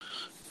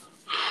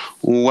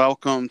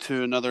Welcome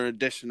to another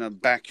edition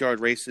of Backyard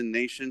Racing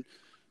Nation.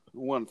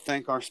 We want to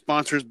thank our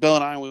sponsors. Bill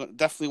and I we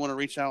definitely want to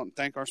reach out and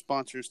thank our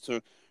sponsors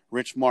to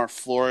Rich Mar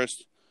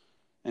Florist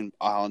in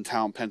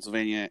Allentown,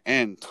 Pennsylvania,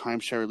 and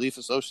Timeshare Relief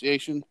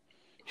Association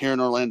here in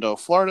Orlando,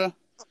 Florida.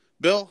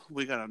 Bill,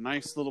 we got a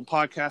nice little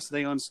podcast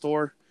today on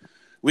store.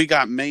 We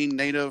got Maine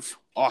native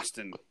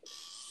Austin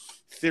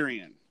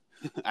Theriault.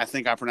 I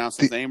think I pronounced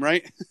his name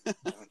right.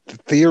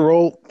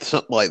 Theriault,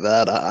 something like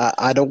that.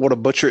 I don't want to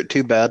butcher it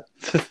too bad.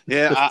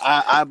 Yeah,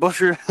 I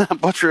butcher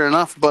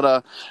enough,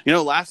 but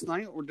last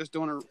night we're just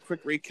doing a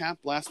quick recap.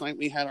 Last night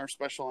we had our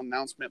special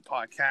announcement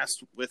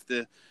podcast with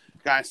the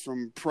guys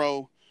from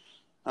Pro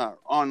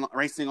on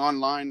Racing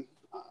Online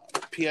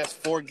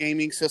PS4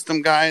 gaming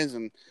system guys,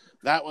 and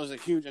that was a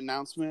huge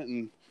announcement.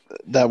 And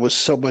that was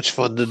so much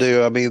fun to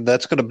do. I mean,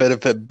 that's going to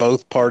benefit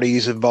both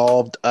parties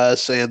involved,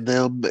 us and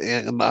them,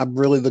 and I'm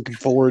really looking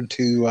forward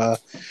to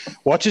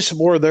watching some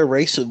more of their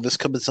racing this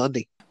coming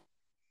Sunday.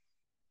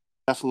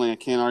 Definitely, I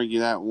can't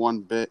argue that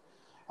one bit.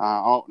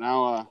 What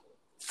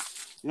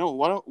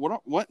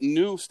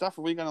new stuff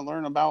are we going to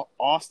learn about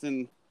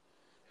Austin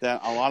that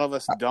a lot of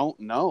us don't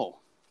know?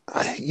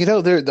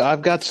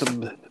 I've got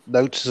some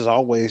notes as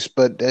always,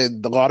 but a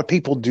lot of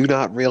people do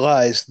not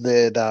realize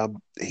that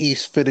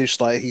he's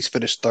finished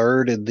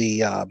third in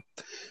the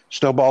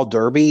Snowball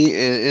Derby,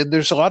 and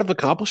there's a lot of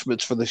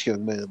accomplishments for this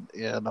young man,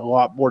 and a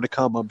lot more to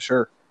come, I'm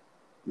sure.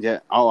 Yeah,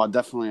 I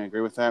definitely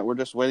agree with that. We're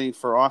just waiting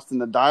for Austin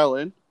to dial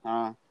in.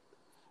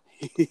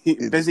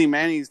 Busy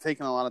man, he's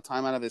taking a lot of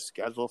time out of his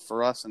schedule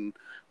for us, and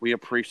we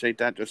appreciate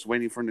that. Just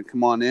waiting for him to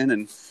come on in,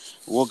 and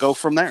we'll go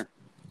from there.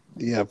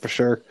 Yeah, for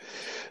sure.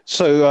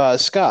 So,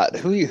 Scott,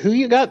 who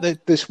you got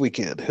this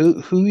weekend?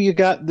 Who you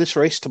got this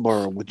race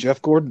tomorrow with Jeff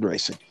Gordon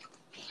Racing?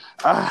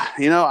 I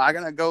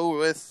gotta go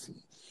with.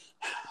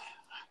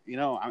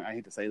 I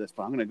hate to say this,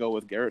 but I'm gonna go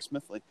with Garrett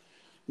Smithley.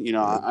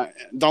 I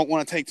don't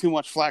want to take too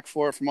much flack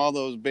for it from all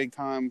those big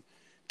time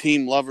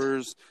team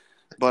lovers,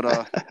 but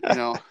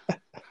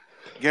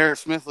Garrett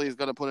Smithley is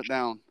gonna put it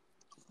down.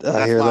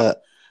 I hear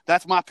that.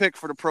 That's my pick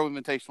for the Pro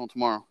Invitational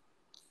tomorrow.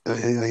 I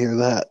hear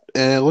that.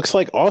 And it looks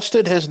like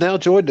Austin has now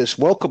joined us.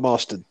 Welcome,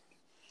 Austin.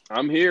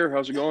 I'm here.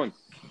 How's it going?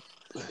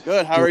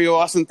 Good. How are you,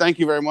 Austin? Thank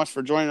you very much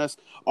for joining us.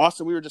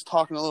 Austin, we were just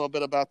talking a little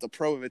bit about the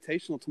Pro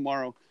Invitational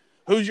tomorrow.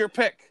 Who's your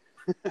pick?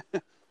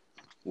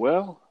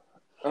 Well,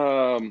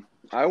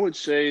 I would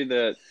say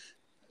that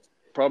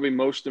probably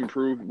most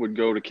improved would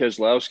go to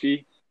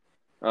Keselowski.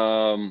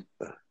 I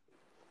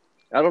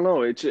don't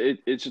know. It's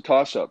a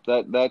toss-up.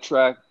 That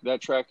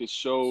track is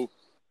so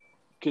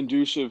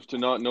conducive to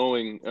not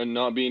knowing and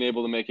not being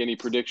able to make any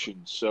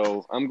predictions.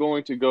 So I'm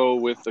going to go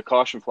with the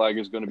caution flag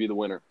is going to be the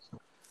winner.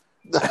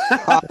 That's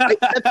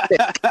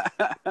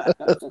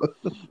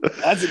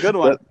a good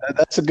one.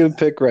 That's a good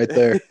pick right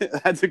there.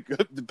 That's a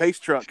good pace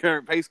car.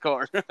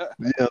 Yeah,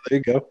 there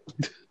you go.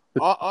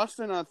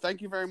 Austin,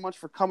 thank you very much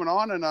for coming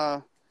on.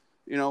 And,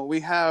 we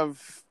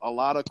have a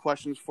lot of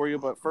questions for you.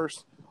 But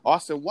first,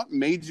 Austin, what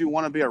made you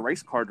want to be a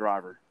race car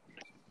driver?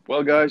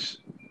 Well, guys,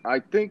 I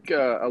think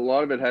a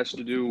lot of it has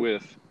to do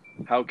with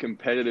how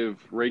competitive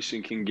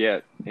racing can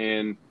get.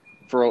 And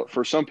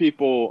for some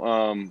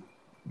people,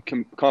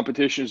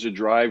 competition is a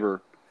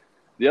driver.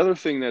 The other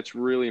thing that's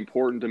really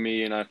important to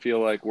me, and I feel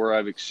like where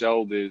I've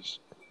excelled is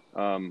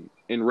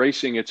in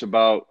racing, it's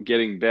about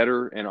getting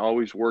better and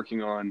always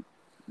working on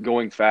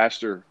going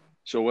faster.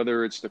 So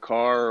whether it's the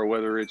car or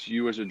whether it's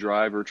you as a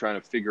driver trying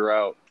to figure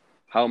out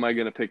how am I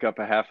going to pick up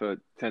a half a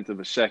tenth of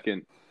a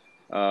second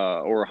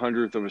or a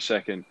hundredth of a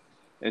second,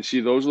 and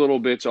see those little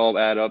bits all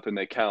add up and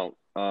they count.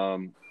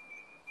 From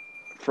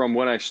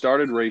when I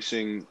started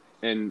racing,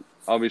 and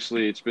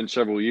obviously it's been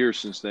several years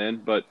since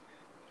then, but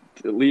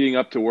leading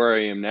up to where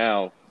I am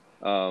now,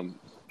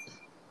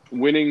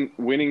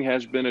 winning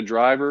has been a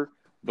driver,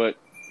 but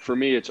for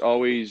me, it's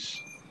always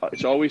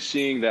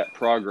seeing that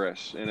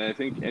progress. And I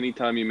think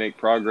anytime you make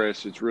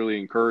progress, it's really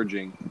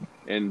encouraging.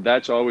 And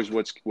that's always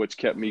what's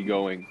kept me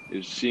going,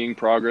 is seeing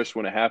progress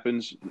when it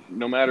happens,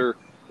 no matter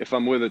if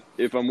I'm with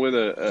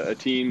a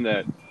team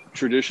that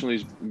traditionally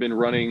has been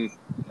running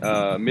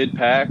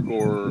mid-pack,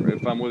 or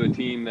if I'm with a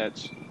team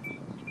that's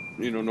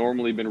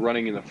normally been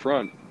running in the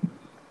front.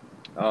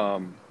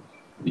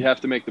 You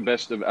have to make the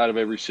best out of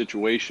every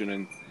situation,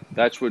 and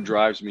that's what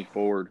drives me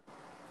forward.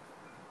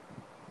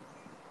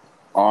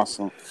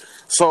 Awesome.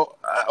 So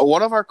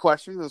one of our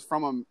questions is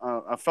from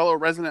a fellow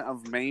resident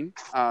of Maine.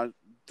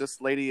 This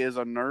lady is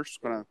a nurse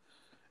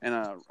in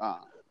a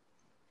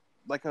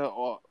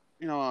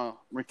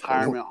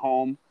retirement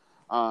home.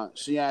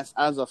 She asked,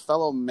 as a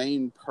fellow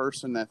Maine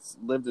person that's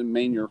lived in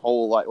Maine your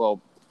whole life,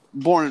 well,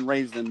 born and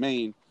raised in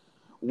Maine,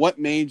 what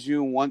made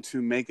you want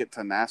to make it to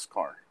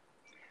NASCAR?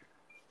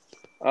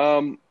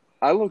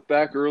 I look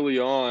back early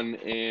on,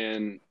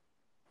 and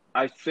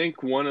I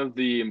think one of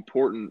the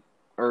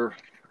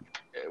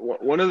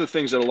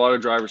things that a lot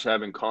of drivers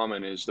have in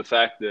common is the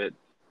fact that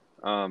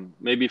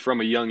maybe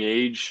from a young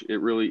age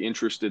it really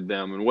interested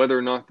them, and whether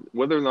or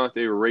not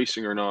they were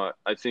racing or not,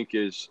 I think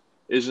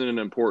isn't an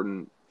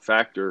important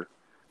factor.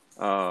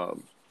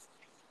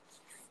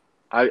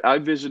 I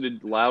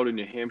visited Loudon,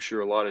 New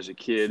Hampshire a lot as a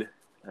kid,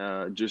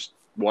 just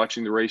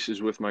watching the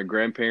races with my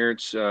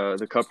grandparents,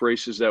 the cup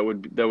races that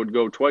would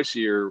go twice a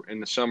year in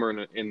the summer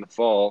and in the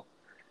fall.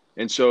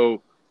 And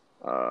so,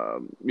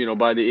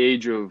 by the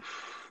age of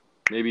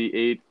maybe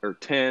 8 or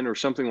 10 or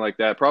something like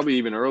that, probably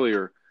even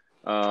earlier,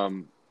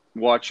 um,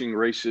 watching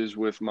races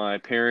with my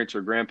parents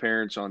or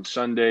grandparents on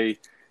Sunday,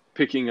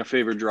 picking a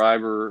favorite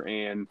driver,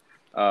 and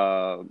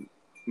uh,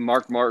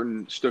 Mark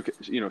Martin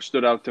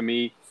stood out to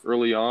me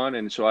early on,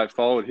 and so I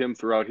followed him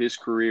throughout his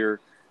career.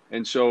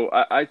 And so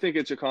I think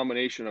it's a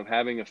combination of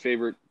having a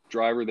favorite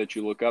driver that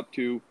you look up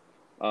to,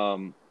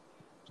 um,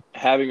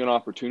 having an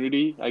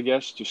opportunity, I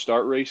guess, to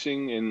start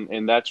racing,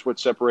 and that's what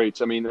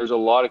separates. I mean, there's a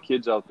lot of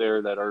kids out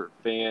there that are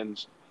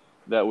fans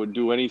that would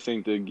do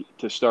anything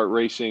to start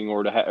racing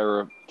or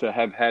to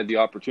have had the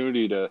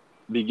opportunity to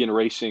begin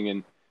racing.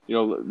 And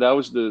that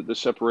was the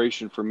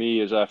separation for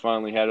me, as I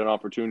finally had an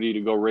opportunity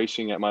to go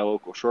racing at my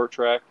local short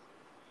track.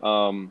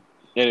 Um,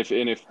 and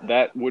if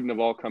that wouldn't have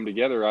all come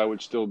together, I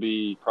would still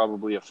be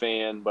probably a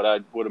fan, but I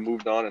would have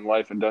moved on in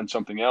life and done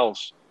something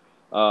else.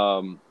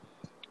 Um,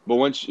 but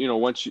once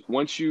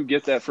you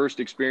get that first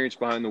experience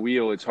behind the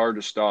wheel, it's hard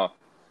to stop.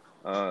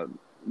 Uh,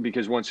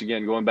 because once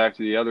again, going back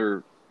to the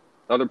other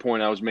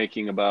point I was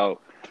making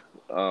about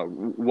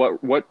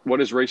what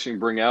does racing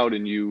bring out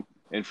in you?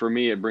 And for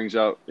me, it brings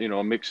out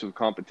a mix of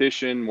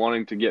competition,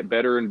 wanting to get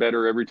better and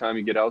better every time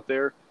you get out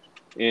there,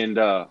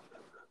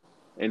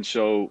 and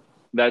so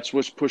that's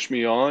what's pushed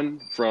me on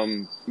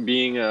from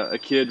being a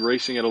kid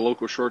racing at a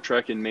local short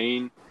track in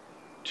Maine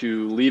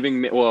to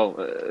leaving. Well,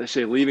 I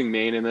say leaving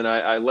Maine, and then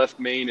I left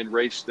Maine and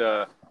raced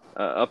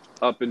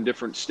up in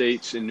different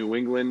states in New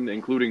England,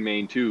 including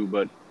Maine too,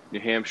 but New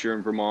Hampshire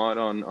and Vermont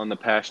on the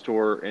PASS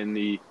tour and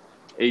the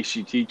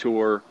ACT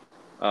tour.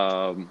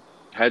 Um,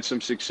 had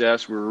some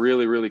success. We were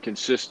really really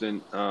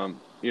consistent.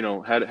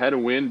 Had a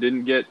win,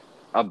 didn't get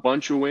a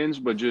bunch of wins,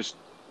 but just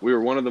we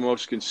were one of the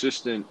most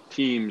consistent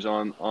teams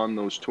on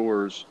those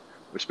tours,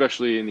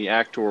 especially in the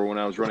ACT tour when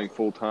I was running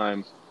full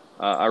time.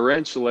 I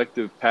ran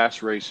selective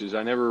pass races.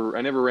 I never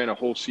ran a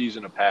whole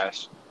season of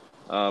pass.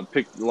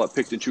 Picked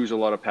and choose a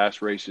lot of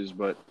pass races,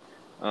 but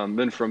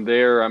then from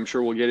there, I'm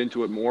sure we'll get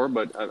into it more.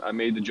 But I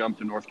made the jump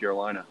to North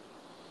Carolina.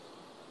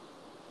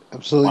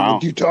 Absolutely. When Wow.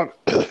 you talk,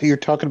 you're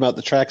talking about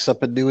the tracks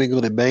up in New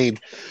England and Maine.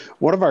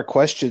 One of our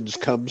questions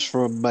comes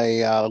from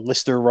a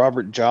listener,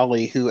 Robert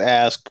Jolly, who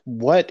asked,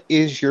 "What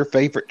is your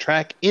favorite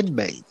track in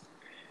Maine?"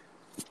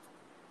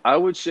 I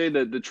would say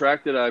that the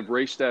track that I've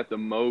raced at the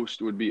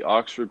most would be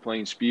Oxford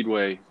Plains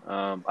Speedway.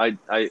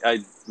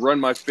 I run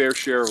my fair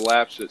share of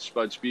laps at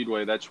Spud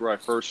Speedway. That's where I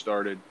first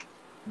started.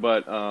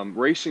 But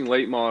racing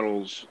late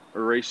models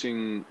or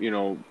racing,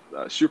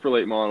 super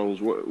late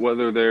models,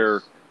 whether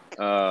they're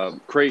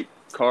crate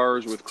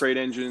cars with crate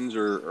engines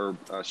or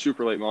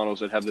super late models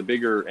that have the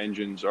bigger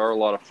engines, are a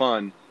lot of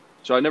fun.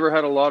 So I never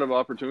had a lot of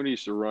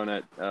opportunities to run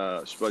at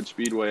Spud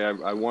Speedway.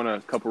 I won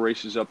a couple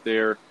races up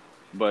there,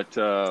 but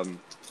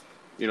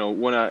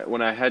when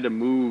I had to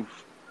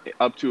move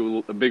up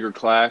to a bigger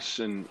class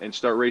and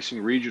start racing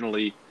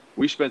regionally,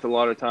 we spent a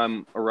lot of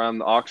time around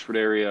the Oxford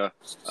area.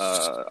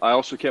 I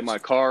also kept my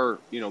car,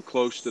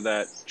 close to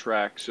that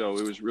track, so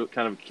it was real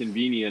kind of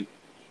convenient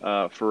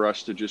for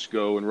us to just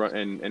go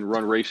and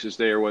run races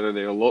there, whether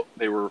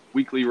they were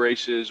weekly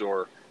races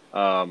or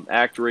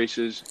act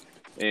races.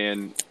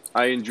 And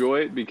I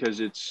enjoy it because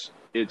it's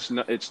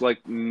like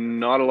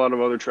not a lot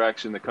of other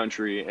tracks in the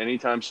country.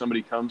 Anytime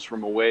somebody comes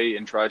from away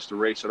and tries to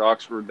race at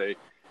Oxford,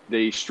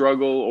 they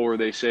struggle, or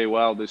they say,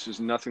 "Wow, this is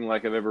nothing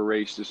like I've ever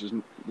raced. This is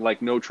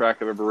like no track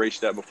I've ever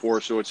raced at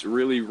before." So it's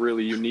really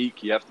really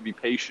unique. You have to be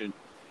patient.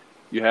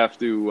 You have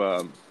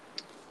to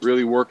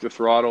really work the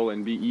throttle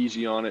and be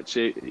easy on it.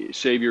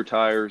 Save your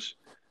tires,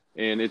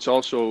 and it's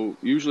also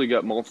usually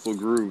got multiple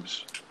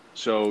grooves,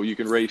 so you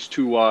can race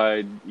two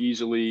wide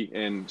easily,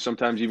 and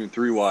sometimes even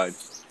three wide.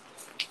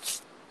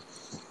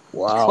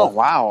 Oh Wow.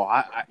 wow!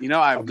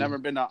 I've Um, never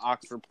been to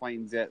Oxford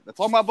Plains yet. That's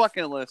on my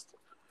bucket list.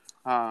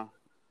 Uh,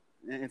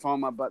 it's on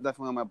my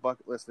definitely on my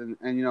bucket list, and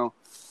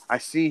I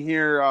see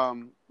here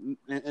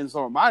in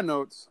some of my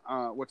notes,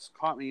 what's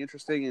caught me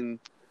interesting, and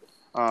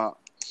uh,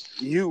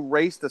 you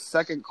raced the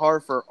second car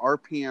for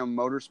RPM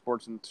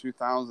Motorsports in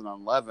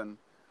 2011,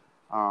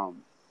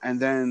 and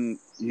then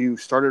you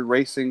started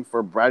racing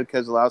for Brad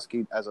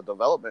Keselowski as a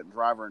development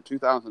driver in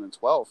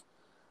 2012.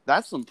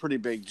 That's some pretty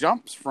big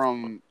jumps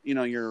from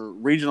your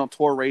regional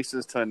tour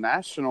races to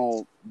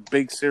national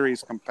big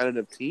series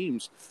competitive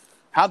teams.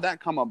 How'd that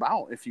come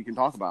about, if you can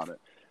talk about it?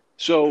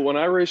 So when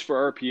I raced for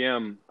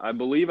RPM, I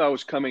believe I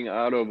was coming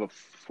out of a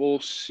full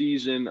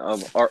season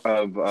of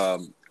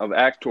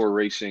Actor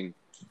racing,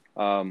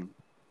 um,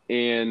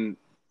 and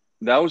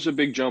that was a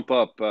big jump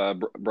up.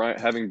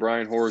 Having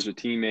Brian Hoare as a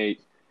teammate,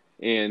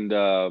 and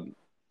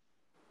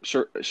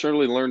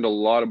certainly learned a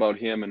lot about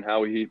him and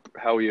how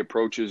he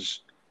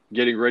approaches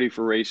getting ready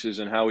for races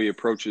and how he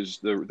approaches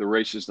the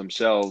races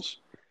themselves.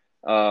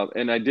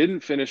 And I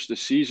didn't finish the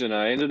season.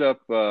 I ended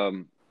up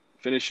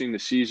finishing the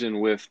season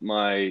with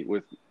my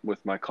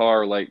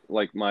car,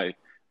 like my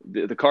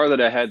the car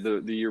that I had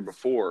the year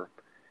before.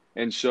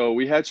 And so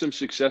we had some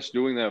success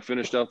doing that.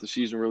 Finished out the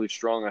season really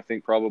strong. I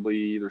think probably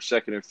either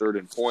second or third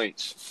in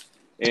points.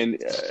 And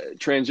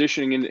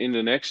transitioning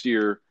into next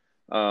year,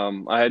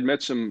 I had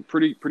met some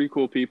pretty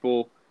cool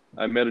people.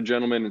 I met a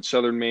gentleman in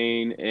Southern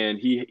Maine, and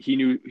he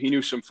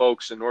knew some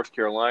folks in North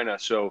Carolina.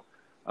 So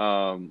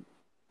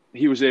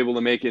he was able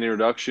to make an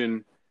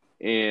introduction,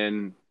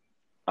 and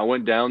I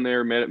went down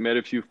there, met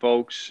a few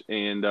folks,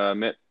 and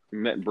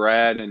met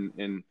Brad,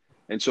 and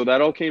so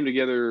that all came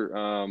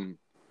together.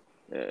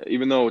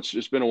 Even though it's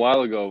just been a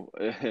while ago,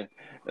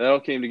 that all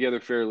came together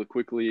fairly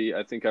quickly.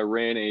 I think I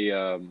ran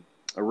a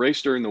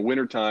race during the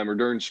wintertime or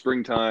during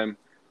springtime,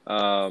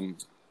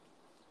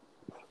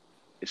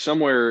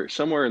 somewhere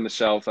in the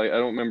South. I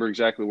don't remember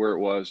exactly where it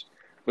was,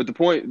 but the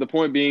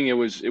point being, it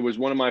was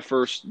one of my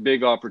first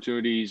big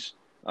opportunities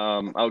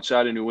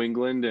outside of New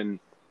England, and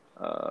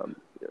I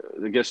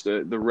guess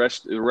the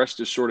rest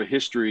is sort of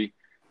history.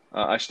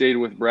 I stayed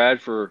with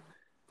Brad for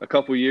a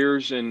couple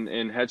years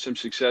and had some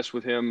success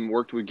with him.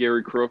 Worked with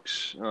Gary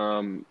Crooks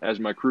as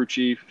my crew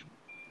chief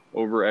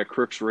over at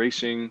Crooks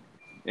Racing,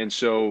 and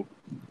so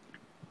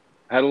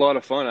had a lot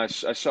of fun.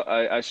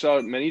 I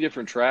saw many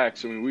different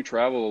tracks. I mean, we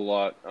traveled a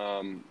lot,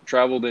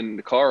 traveled in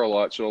the car a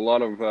lot, so a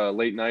lot of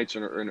late nights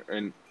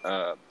and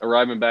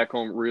arriving back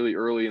home really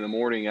early in the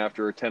morning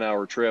after a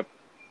 10-hour trip.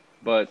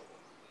 But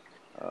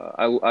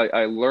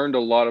I learned a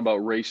lot about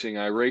racing.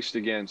 I raced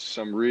against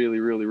some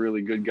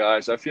really good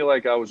guys. I feel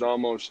like I was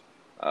almost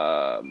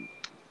like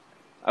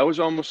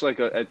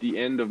at the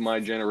end of my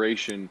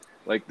generation,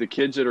 like the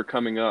kids that are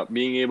coming up,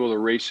 being able to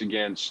race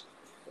against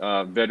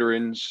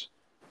veterans,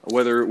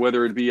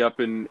 whether it be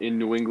up in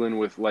New England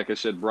with, like I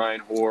said, Brian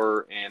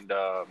Hoare and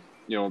the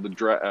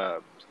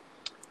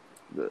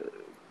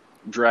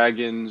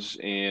Dragons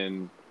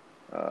and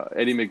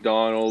Eddie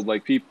McDonald,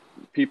 like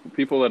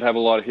people that have a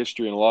lot of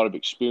history and a lot of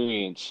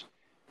experience,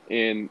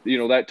 and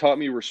that taught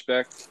me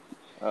respect.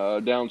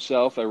 Down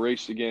south, I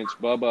raced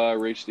against Bubba, I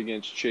raced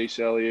against Chase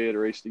Elliott, I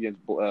raced against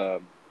I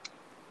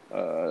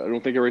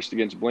don't think I raced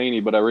against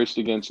Blaney, but I raced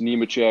against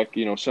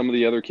Nemechek, some of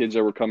the other kids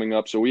that were coming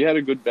up. So we had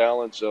a good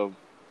balance of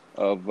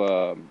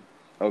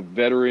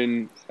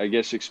veteran, I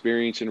guess,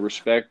 experience and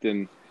respect,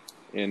 and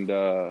it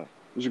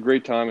was a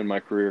great time in my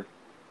career.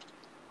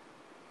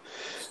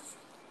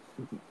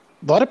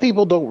 A lot of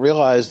people don't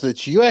realize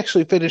that you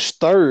actually finished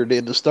third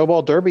in the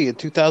Snowball Derby in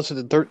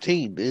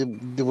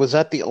 2013. Was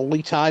that the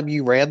only time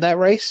you ran that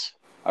race?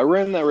 I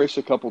ran that race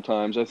a couple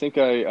times. I think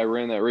I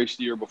ran that race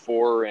the year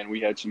before, and we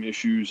had some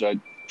issues. I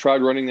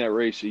tried running that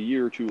race a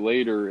year or two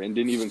later and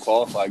didn't even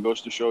qualify. It goes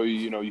to show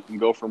you, you can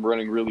go from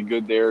running really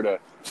good there to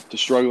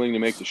struggling to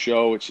make the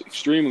show. It's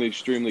extremely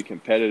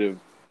competitive.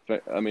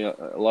 I mean,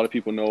 a lot of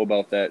people know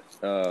about that,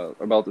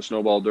 about the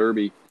Snowball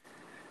Derby.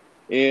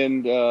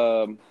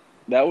 And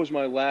that was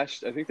my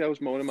last. I think that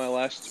was one of my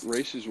last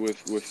races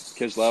with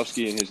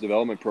Keselowski and his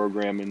development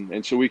program,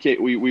 and so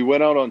we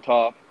went out on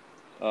top,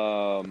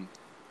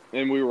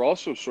 and we were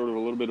also sort of a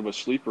little bit of a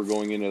sleeper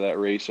going into that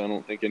race. I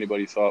don't think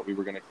anybody thought we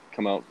were going to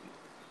come out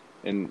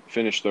and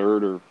finish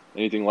third or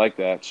anything like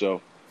that.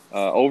 So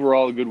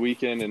overall, a good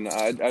weekend, and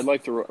I'd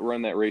like to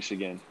run that race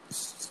again.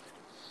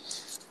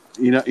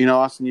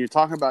 Austin, you're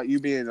talking about you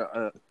being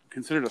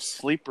considered a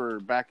sleeper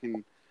back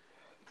in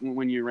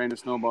when you ran the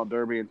Snowball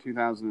Derby in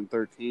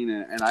 2013,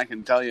 and I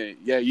can tell you,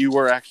 yeah, you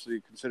were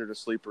actually considered a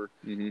sleeper.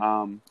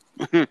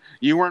 Mm-hmm.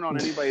 You weren't on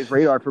anybody's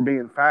radar for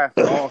being fast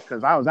at all,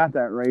 because I was at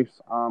that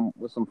race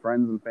with some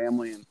friends and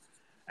family,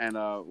 and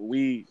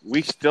we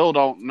still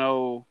don't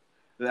know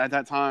at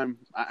that time,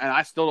 and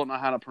I still don't know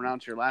how to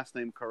pronounce your last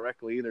name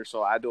correctly either,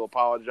 so I do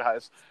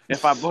apologize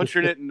if I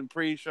butchered it in the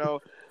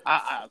pre-show.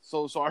 I'm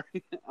so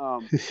sorry.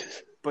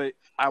 But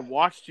I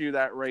watched you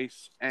that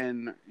race,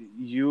 and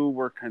you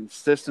were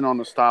consistent on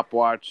the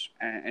stopwatch,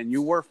 and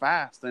you were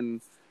fast,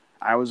 and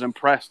I was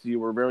impressed. You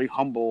were very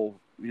humble,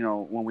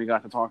 when we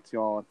got to talk to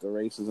you all at the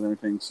races and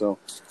everything. So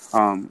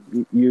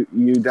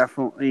you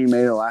definitely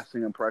made a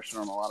lasting impression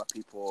on a lot of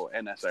people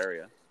in this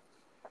area.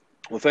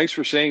 Well, thanks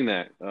for saying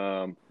that.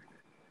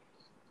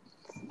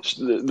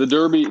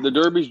 The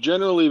Derby's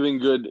generally been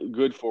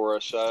good for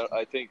us.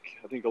 I think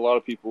a lot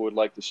of people would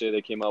like to say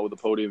they came out with a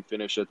podium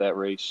finish at that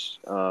race,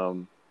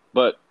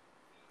 but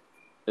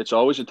it's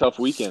always a tough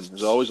weekend.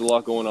 There's always a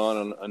lot going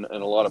on and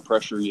a lot of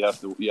pressure you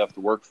have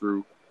to work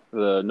through.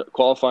 The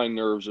qualifying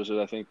nerves is,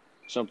 I think,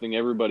 something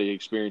everybody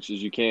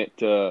experiences. You can't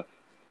go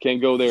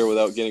there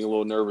without getting a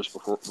little nervous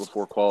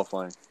before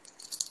qualifying.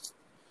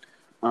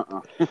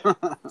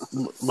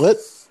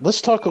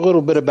 Let's talk a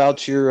little bit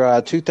about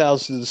your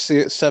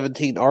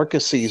 2017 ARCA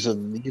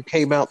season. You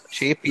came out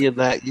champion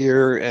that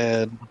year,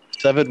 and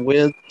 7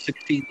 wins,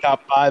 16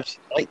 top 5s,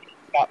 19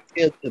 top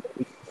 10s.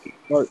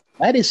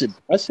 That is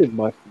impressive,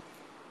 Mike.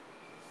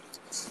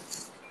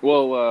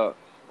 Well,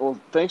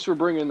 thanks for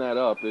bringing that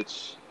up.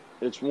 It's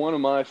one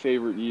of my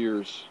favorite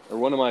years, or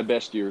one of my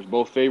best years,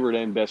 both favorite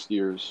and best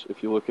years.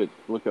 If you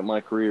look at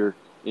my career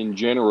in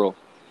general.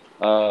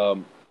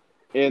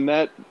 And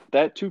that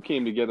too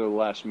came together the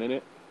last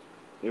minute.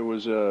 It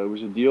was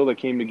a deal that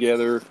came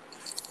together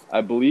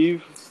I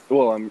believe.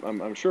 Well,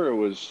 I'm sure it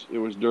was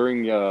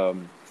during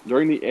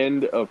the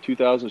end of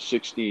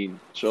 2016.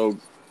 So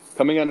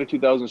coming out of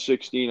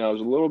 2016, I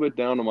was a little bit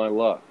down on my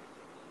luck.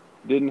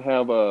 Didn't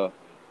have a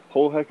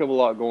whole heck of a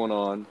lot going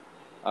on.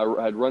 I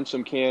had run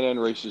some Can-Am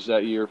races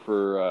that year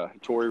for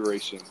Hattori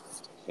Racing,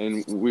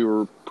 and we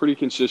were pretty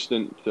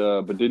consistent,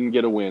 but didn't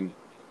get a win.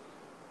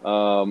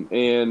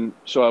 And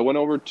so I went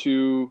over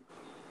to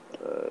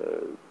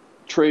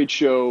trade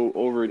show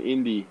over at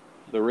Indy,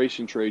 the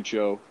racing trade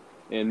show,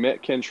 and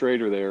met Ken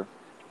Schrader there.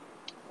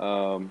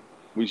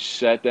 We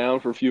sat down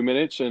for a few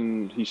minutes,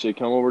 and he said,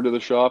 "Come over to the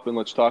shop and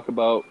let's talk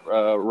about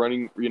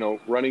running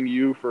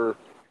you for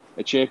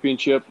a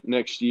championship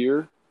next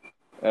year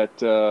at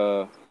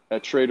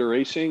Schrader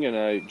Racing." And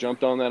I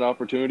jumped on that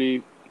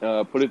opportunity,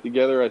 put it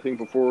together. I think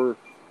before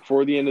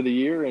the end of the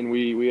year, and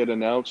we had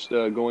announced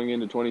going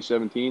into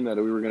 2017 that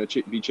we were going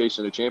to be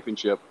chasing a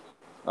championship.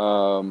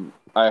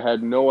 I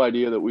had no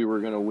idea that we were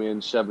going to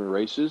win 7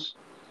 races.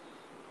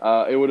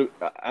 It would have.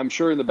 I'm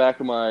sure in the back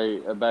of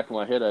my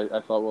head, I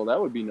thought, well, that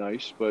would be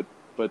nice, but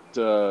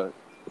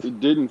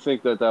didn't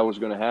think that was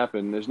going to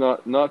happen. There's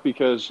not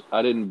because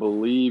I didn't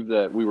believe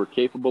that we were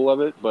capable of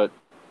it, but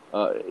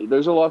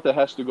there's a lot that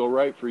has to go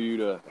right for you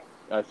to.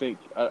 I think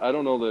I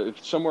don't know that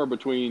it's somewhere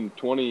between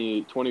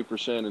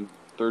 20% and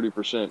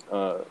 30%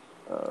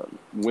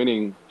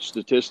 winning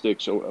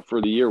statistics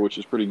for the year, which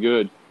is pretty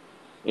good.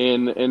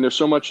 And there's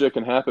so much that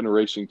can happen in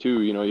racing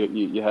too. You know,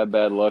 you have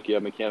bad luck, you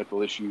have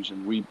mechanical issues,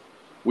 and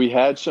we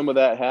had some of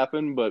that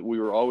happen, but we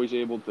were always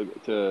able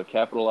to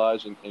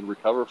capitalize and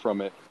recover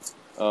from it.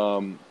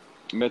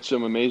 Met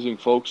some amazing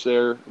folks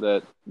there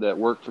that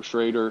worked for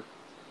Schrader,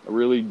 a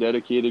really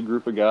dedicated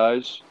group of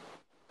guys,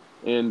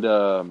 and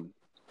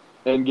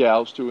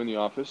gals too in the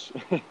office.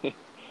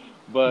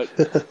 but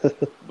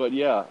but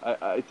yeah,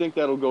 I think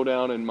that'll go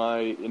down in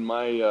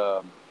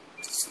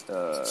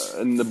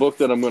the book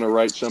that I'm going to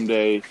write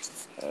someday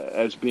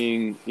as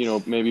being,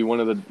 maybe one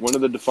of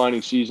the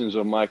defining seasons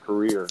of my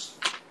career.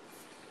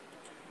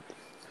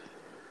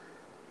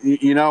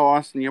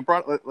 Austin, you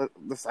brought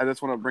this. I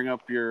just want to bring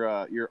up your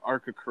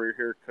ARCA career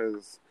here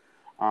because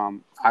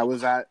I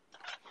was at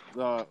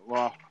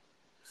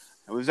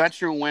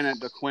your win at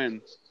the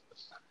Quinn,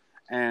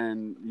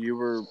 and you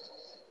were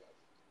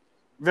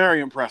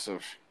very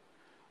impressive.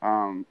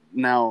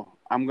 Now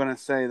I'm gonna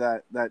say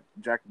that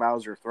Jack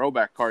Bowser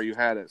throwback car you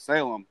had at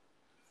Salem,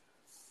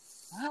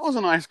 that was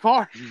a nice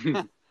car.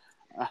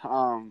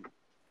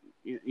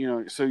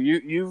 So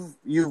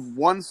you've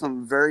won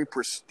some very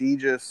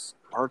prestigious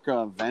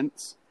ARCA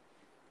events,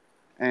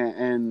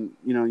 and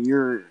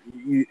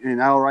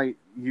outright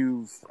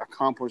you've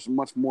accomplished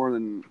much more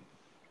than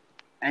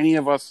any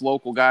of us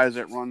local guys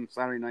that run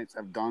Saturday nights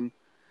have done,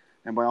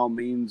 and by all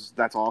means,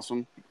 that's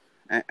awesome.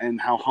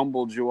 And how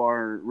humbled you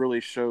are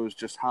really shows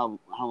just how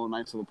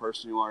nice of a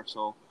person you are.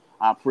 So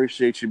I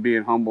appreciate you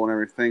being humble and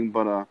everything,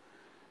 but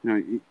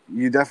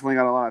you definitely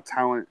got a lot of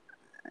talent,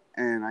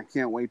 and I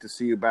can't wait to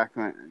see you back,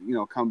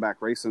 come back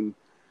racing.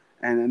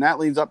 And that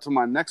leads up to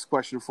my next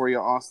question for you,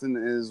 Austin,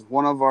 is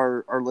one of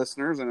our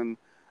listeners and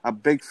a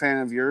big fan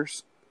of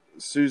yours,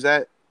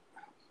 Suzette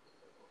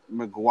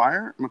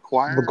McGuire,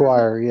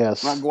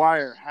 yes.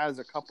 McGuire has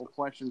a couple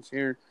questions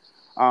here.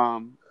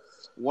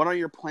 What are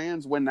your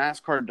plans when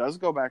NASCAR does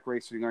go back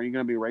racing? Are you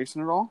going to be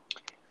racing at all?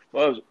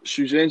 Well,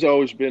 Suzanne's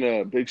always been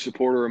a big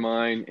supporter of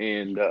mine,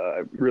 and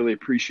I really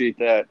appreciate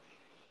that.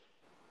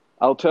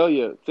 I'll tell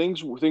you,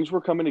 things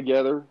were coming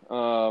together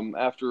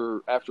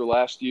after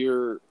last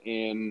year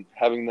and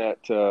having that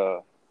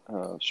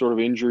sort of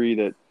injury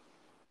that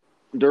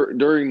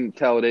during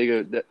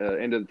Talladega,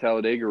 end of the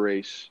Talladega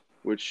race,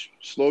 which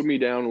slowed me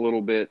down a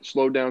little bit,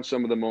 slowed down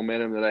some of the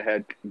momentum that I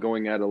had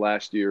going out of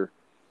last year.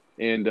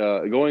 And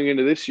going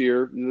into this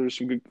year, there's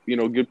some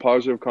good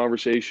positive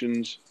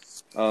conversations.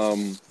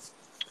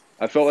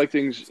 I felt like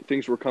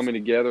things were coming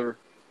together,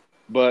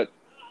 but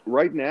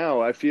right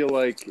now I feel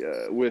like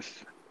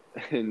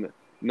and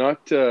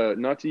not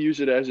to use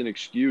it as an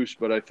excuse,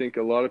 but I think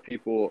a lot of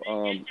people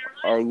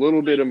are a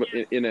little bit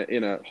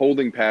in a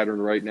holding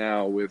pattern right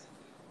now with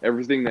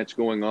everything that's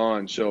going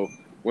on. So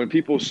when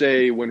people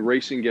say when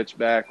racing gets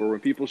back, or when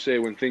people say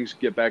when things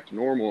get back to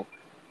normal,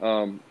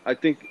 I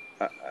think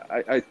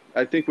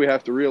we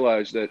have to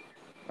realize that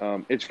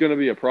it's going to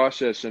be a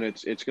process, and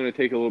it's going to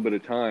take a little bit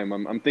of time.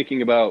 I'm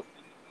thinking about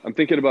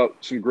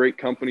some great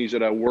companies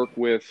that I work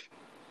with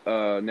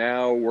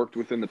now, worked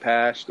with in the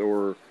past,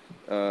 or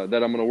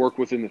that I'm going to work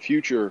with in the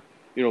future.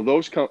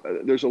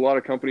 There's a lot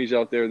of companies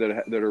out there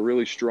that are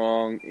really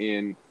strong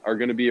and are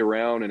going to be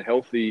around and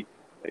healthy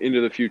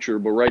into the future.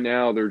 But right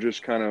now, they're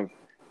just kind of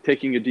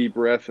taking a deep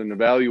breath and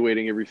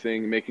evaluating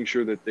everything, making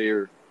sure that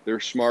they're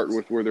smart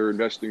with where they're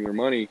investing their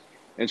money.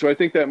 And so I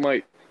think that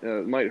might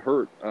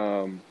hurt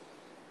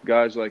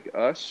guys like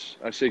us.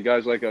 I say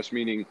guys like us,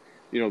 meaning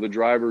the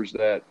drivers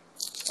that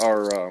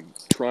are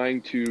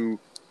trying to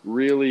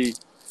really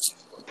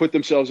put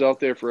themselves out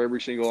there for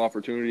every single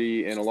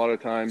opportunity. And a lot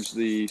of times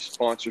the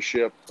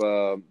sponsorship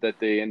that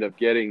they end up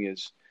getting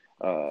is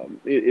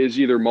is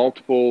either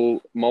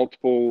multiple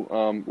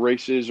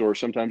races, or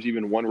sometimes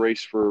even one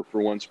race for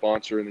one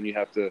sponsor, and then you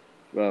have to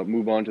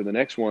move on to the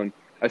next one.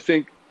 I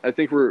think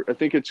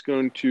it's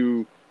going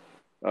to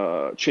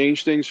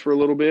change things for a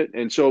little bit.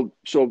 And so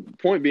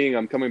point being,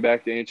 I'm coming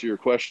back to answer your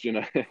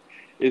question,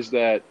 is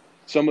that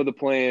some of the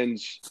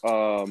plans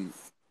are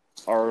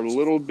a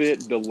little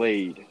bit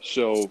delayed.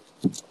 So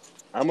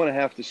I'm going to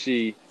have to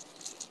see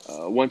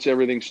once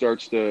everything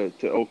starts to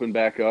open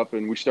back up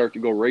and we start to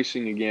go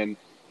racing again.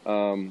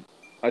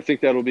 I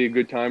think that'll be a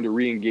good time to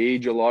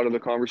re-engage a lot of the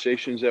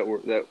conversations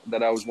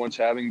that I was once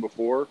having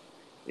before.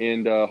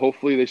 And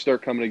hopefully they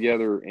start coming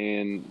together,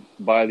 and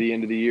by the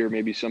end of the year,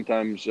 maybe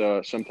sometime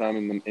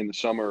in the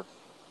summer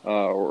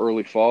or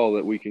early fall,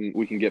 that we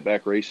can get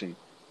back racing.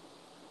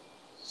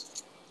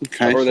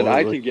 Okay. Or that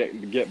I can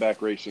get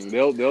back racing.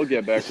 They'll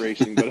get back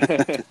racing,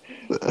 but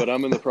but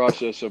I'm in the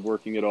process of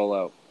working it all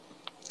out.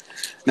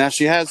 Now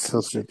she has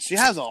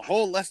a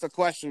whole list of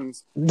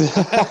questions.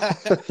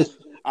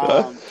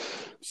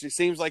 She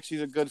seems like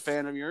she's a good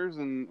fan of yours,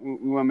 and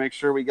we want to make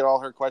sure we get all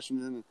her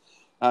questions in.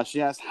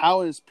 She asks,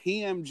 how is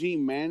PMG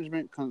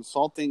Management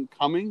Consulting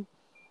coming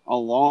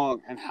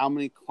along, and how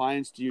many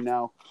clients do you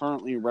now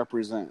currently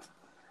represent?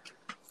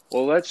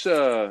 Well, that's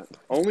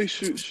only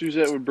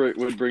Suzette would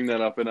bring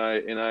that up, and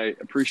I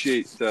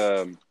appreciate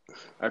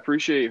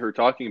her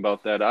talking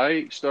about that.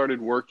 I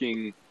started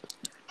working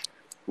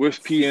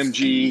with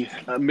PMG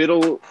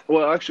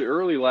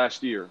early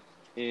last year,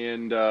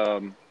 and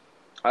I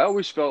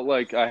always felt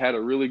like I had a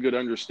really good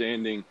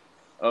understanding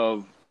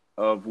of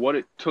what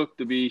it took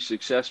to be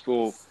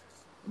successful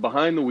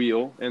behind the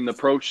wheel, and the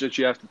approach that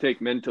you have to take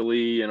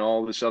mentally and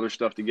all this other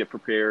stuff to get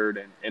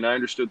prepared. And I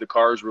understood the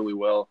cars really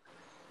well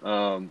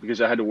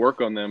because I had to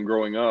work on them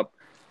growing up.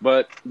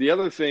 But the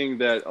other thing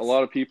that a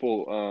lot of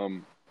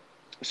people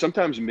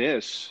sometimes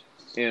miss,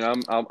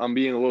 and I'm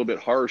being a little bit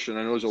harsh, and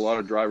I know there's a lot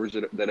of drivers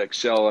that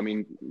excel. I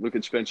mean, look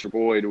at Spencer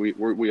Boyd.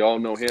 We all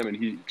know him, and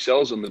he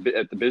excels at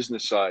the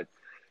business side.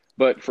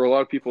 But for a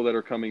lot of people that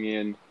are coming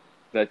in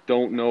that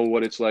don't know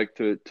what it's like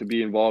to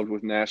be involved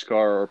with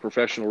NASCAR or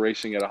professional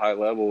racing at a high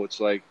level, it's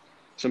like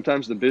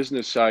sometimes the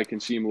business side can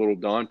seem a little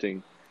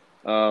daunting.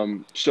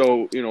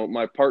 So,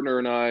 my partner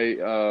and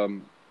I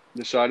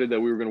decided that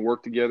we were going to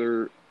work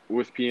together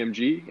with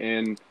PMG,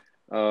 and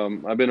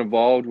I've been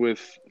involved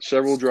with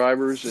several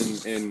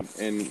drivers,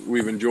 and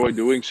we've enjoyed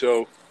doing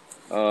so,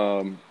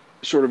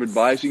 sort of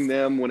advising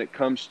them when it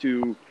comes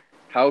to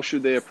how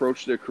should they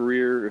approach their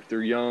career if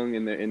they're young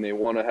and they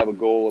want to have a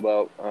goal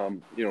about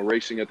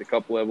racing at the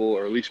cup level,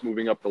 or at least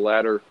moving up the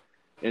ladder,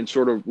 and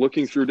sort of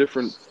looking through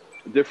different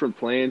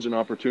plans and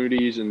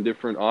opportunities and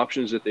different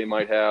options that they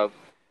might have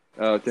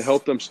to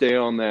help them stay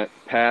on that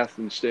path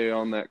and stay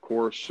on that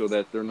course, so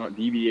that they're not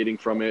deviating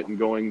from it and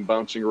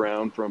bouncing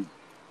around from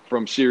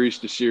series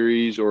to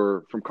series,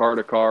 or from car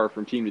to car,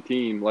 from team to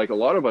team, like a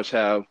lot of us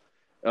have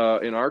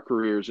in our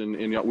careers, and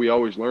we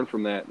always learn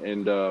from that.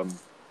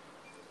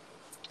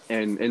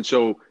 And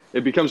so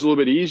it becomes a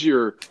little bit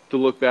easier to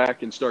look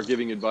back and start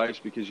giving advice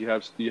because you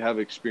have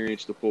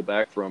experience to pull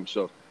back from.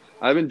 So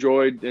I've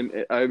enjoyed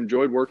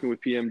working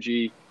with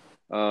PMG,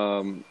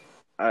 on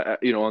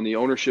the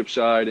ownership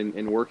side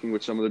and working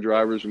with some of the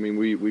drivers. I mean,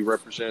 we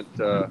represent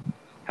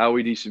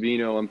Howie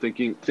DeSavino. I'm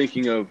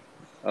thinking of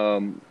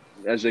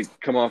as they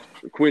come off.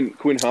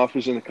 Quinn Huff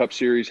is in the Cup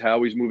Series.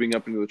 Howie's moving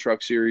up into the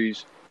Truck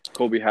Series.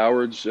 Colby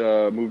Howard's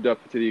moved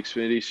up to the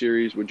Xfinity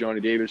Series with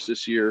Johnny Davis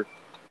this year.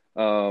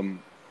 We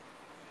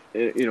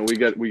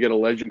got a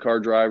legend car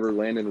driver,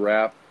 Landon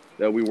Rapp,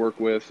 that we work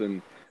with,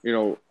 and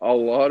a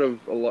lot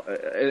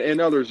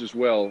and others as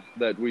well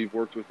that we've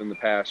worked with in the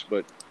past.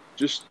 But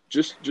just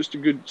a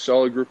good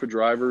solid group of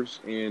drivers,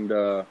 and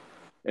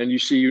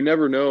you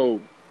never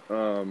know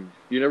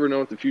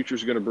what the future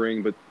is going to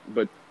bring.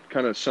 But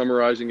kind of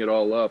summarizing it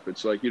all up,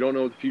 it's like you don't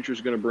know what the future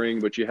is going to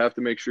bring, but you have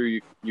to make sure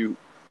you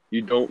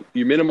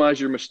minimize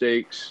your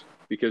mistakes,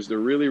 because they're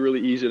really, really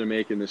easy to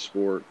make in this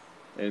sport.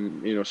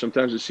 And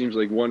sometimes it seems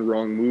like one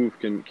wrong move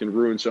can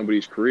ruin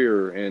somebody's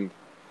career, and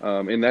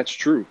that's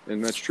true.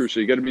 So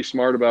you got to be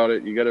smart about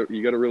it. You got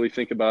to really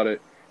think about it,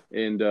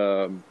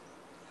 and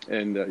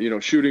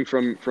shooting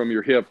from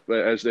your hip,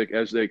 as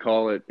they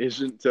call it,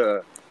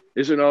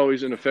 isn't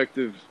always an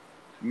effective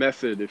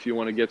method if you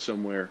want to get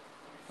somewhere.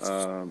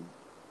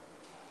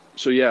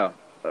 So yeah,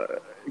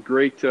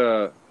 great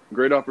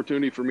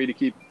opportunity for me to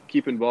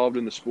keep involved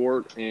in the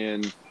sport,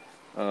 and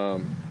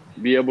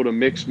be able to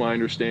mix my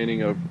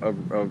understanding of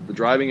the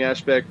driving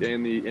aspect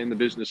and the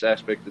business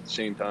aspect at the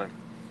same time.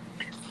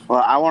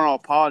 Well, I want to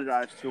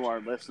apologize to our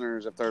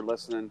listeners if they're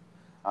listening.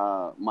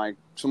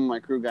 Some of my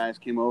crew guys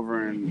came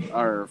over and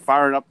are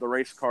firing up the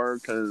race car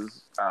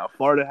because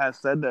Florida has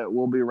said that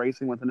we'll be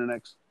racing within the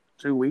next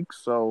 2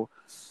 weeks. So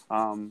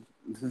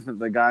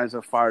the guys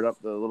have fired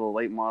up the little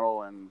late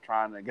model and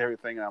trying to get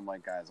everything. And I'm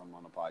like, guys, I'm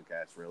on the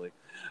podcast, really.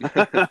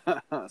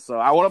 So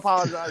I want to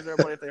apologize to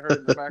everybody if they heard it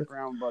in the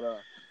background, but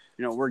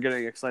we're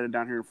getting excited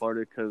down here in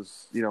Florida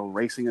because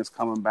racing is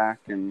coming back,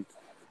 and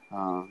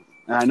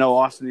I know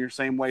Austin, you're the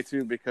same way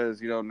too,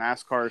 because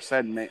NASCAR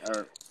said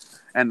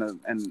and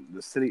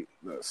the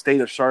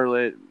state of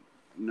Charlotte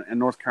and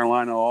North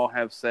Carolina all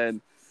have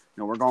said,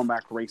 we're going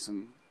back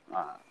racing.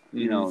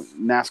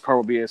 NASCAR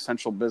will be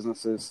essential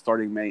businesses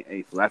starting May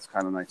 8th. So that's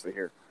kind of nice to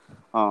hear.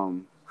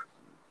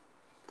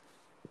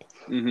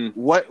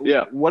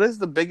 What is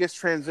the biggest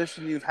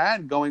transition you've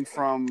had going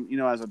from,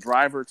 as a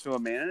driver to a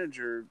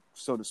manager,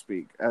 so to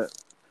speak?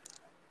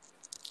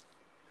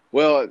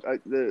 Well,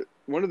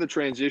 one of the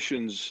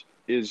transitions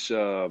is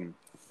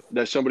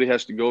that somebody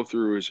has to go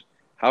through is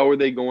how are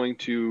they going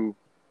to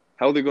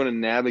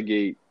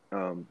navigate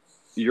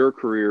your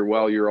career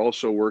while you're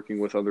also working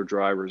with other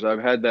drivers.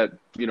 I've had that,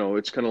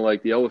 it's kind of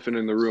like the elephant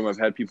in the room. I've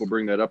had people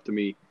bring that up to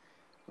me.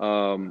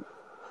 And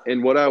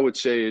what I would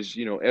say is,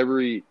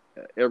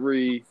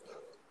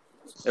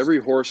 every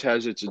horse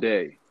has its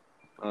day.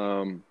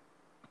 Somebody's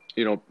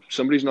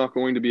not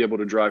going to be able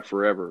to drive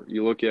forever.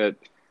 You look at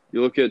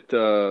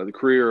the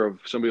career of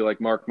somebody like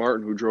Mark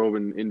Martin, who drove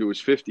into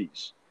his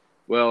 50s.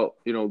 Well,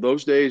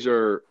 those days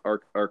are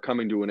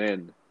coming to an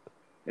end.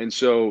 And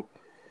so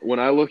when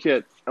I look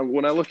at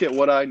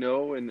what I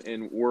know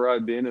and where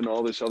I've been and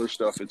all this other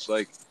stuff, it's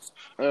like,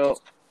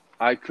 well,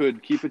 I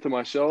could keep it to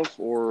myself,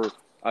 or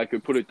I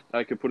could put it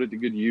to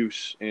good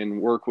use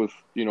and work with,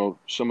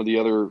 some of the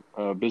other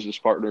business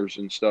partners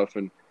and stuff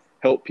and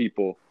help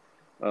people.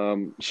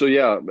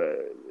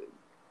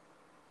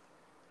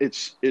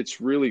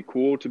 It's really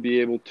cool to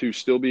be able to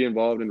still be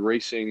involved in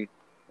racing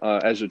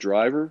as a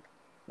driver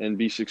and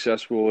be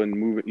successful and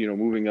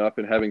moving up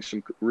and having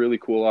some really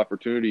cool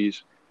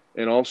opportunities,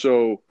 and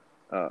also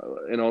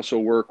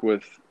work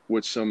with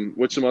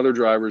some other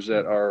drivers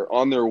that are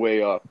on their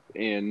way up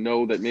and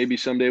know that maybe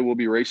someday we'll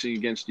be racing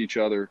against each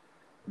other.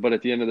 But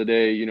at the end of the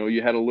day,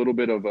 you had a little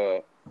bit of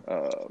an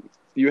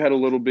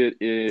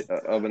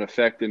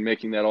effect in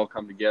making that all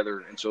come together,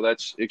 and so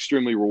that's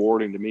extremely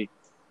rewarding to me.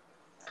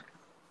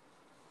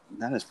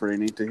 That is pretty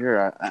neat to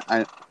hear.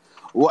 I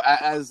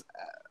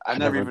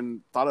never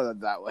even thought of it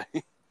that way.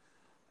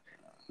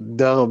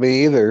 No,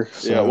 me either.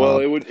 So, yeah, well,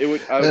 I would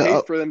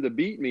hate for them to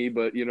beat me,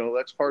 but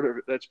that's part of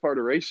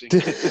racing.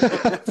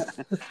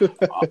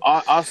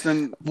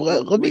 Austin,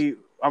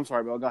 I'm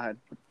sorry, Bill. Go ahead.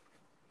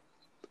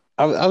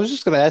 I was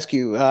just going to ask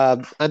you.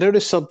 I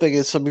noticed something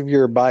in some of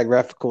your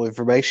biographical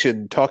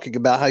information talking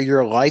about how you're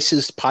a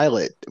licensed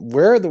pilot.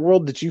 Where in the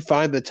world did you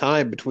find the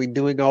time between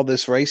doing all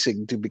this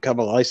racing to become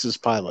a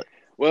licensed pilot?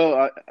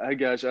 Well, I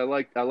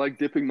like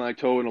dipping my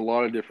toe in a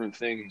lot of different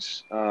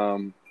things.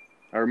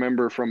 I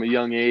remember from a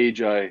young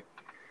age,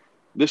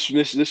 this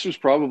was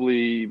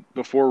probably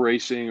before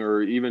racing,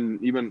 or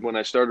even when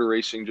I started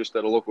racing just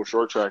at a local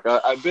short track.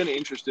 I've been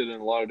interested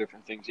in a lot of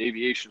different things.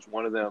 Aviation's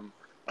one of them.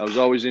 I was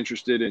always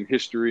interested in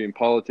history and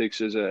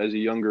politics as a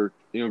younger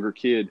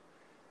kid.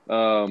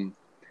 And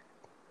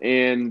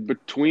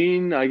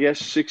between, I guess,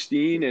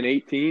 16 and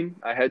 18,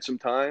 I had some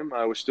time.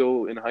 I was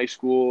still in high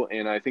school,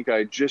 and I think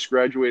I just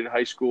graduated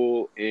high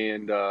school,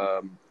 and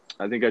I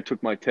think I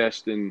took my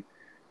test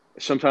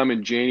sometime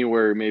in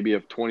January, maybe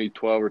of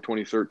 2012 or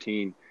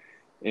 2013.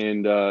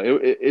 And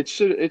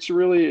it's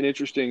really an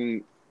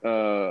interesting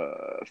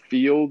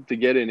field to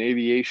get in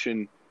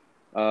aviation.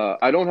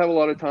 I don't have a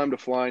lot of time to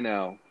fly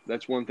now.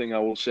 That's one thing I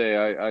will say.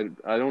 I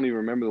don't even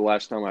remember the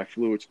last time I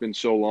flew. It's been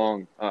so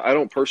long. I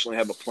don't personally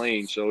have a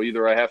plane, so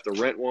either I have to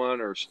rent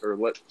one or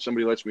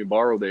somebody lets me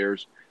borrow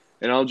theirs,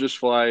 and I'll just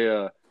fly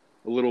a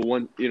little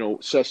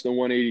Cessna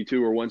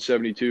 182 or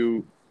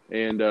 172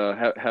 and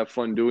have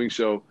fun doing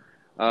so.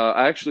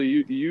 I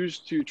actually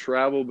used to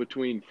travel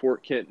between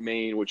Fort Kent,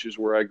 Maine, which is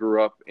where I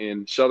grew up,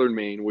 and Southern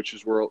Maine, which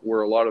is where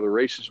a lot of the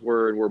races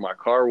were and where my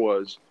car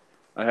was.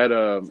 I had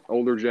an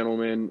older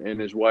gentleman and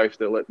his wife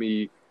that let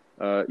me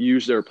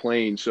use their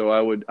plane. So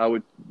I would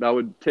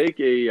take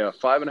a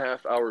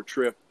 5.5 hour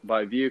trip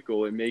by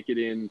vehicle and make it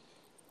in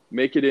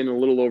a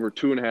little over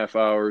 2.5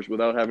 hours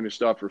without having to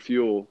stop for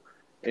fuel,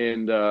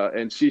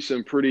 and see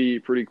some pretty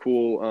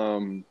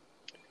cool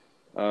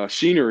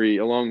scenery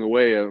along the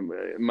way.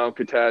 Mount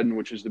Katahdin,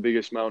 which is the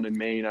biggest mountain in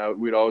Maine,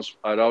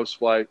 I'd always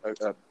fly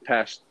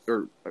past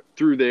or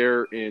through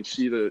there and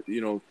see the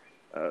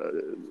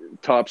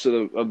tops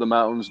of the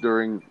mountains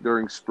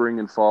during spring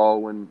and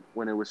fall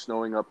when it was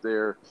snowing up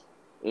there.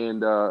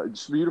 And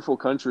it's a beautiful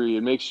country.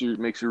 It makes you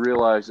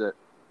realize that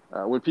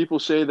when people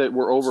say that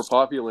we're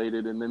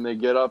overpopulated, and then they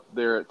get up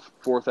there at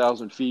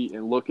 4,000 feet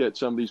and look at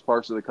some of these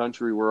parts of the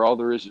country where all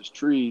there is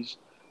trees,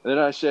 and then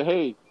I say,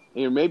 hey,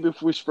 maybe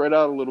if we spread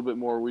out a little bit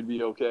more, we'd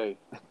be okay.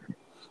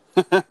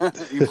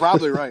 You're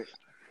probably right.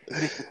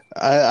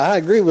 I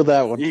agree with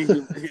that one.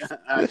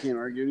 I can't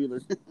argue either.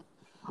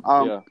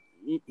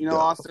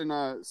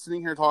 Austin,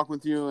 sitting here talking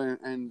with you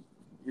and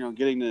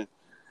getting to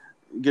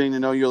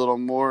know you a little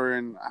more,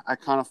 and I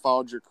kind of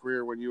followed your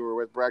career when you were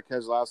with Brad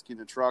Keselowski in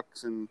the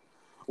trucks, and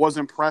was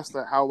impressed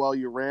at how well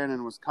you ran,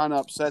 and was kind of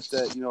upset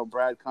that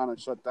Brad kind of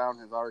shut down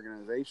his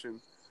organization.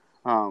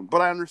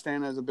 But I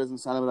understand as a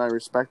business side of it, I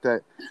respect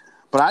that.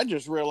 But I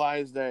just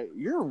realized that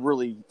you're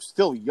really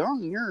still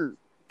young. You're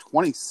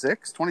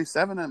 26,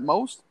 27 at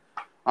most.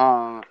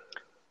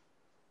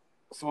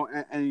 So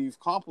and you've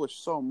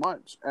accomplished so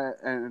much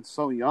and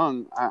so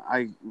young.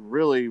 I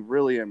really,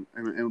 really am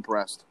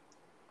impressed.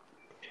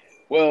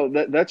 Well,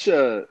 that's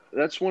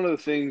one of the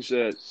things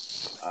that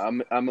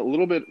I'm a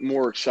little bit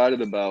more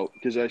excited about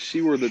because I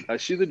see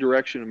the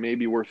direction of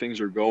maybe where things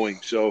are going.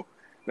 So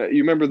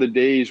you remember the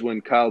days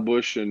when Kyle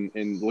Busch and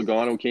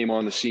Logano came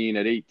on the scene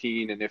at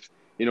 18, and if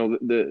you know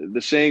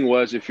the saying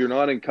was if you're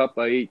not in Cup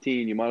by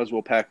 18, you might as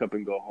well pack up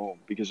and go home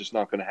because it's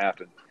not going to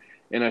happen.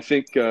 And I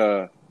think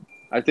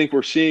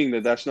we're seeing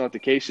that that's not the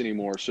case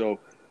anymore. So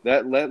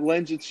that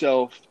lends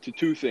itself to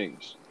two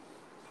things.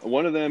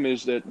 One of them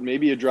is that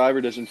maybe a driver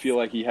doesn't feel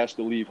like he has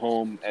to leave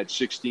home at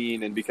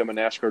 16 and become a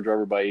NASCAR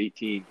driver by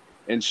 18.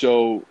 And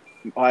so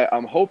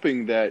I'm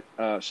hoping that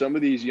some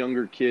of these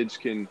younger kids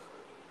can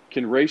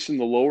race in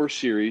the lower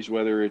series,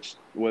 whether it's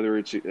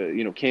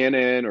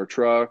Can-Am or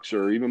trucks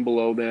or even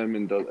below them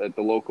and at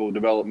the local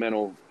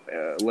developmental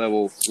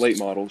level late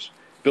models.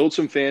 Build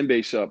some fan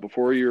base up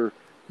before you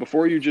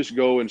just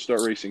go and start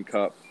racing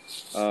Cup.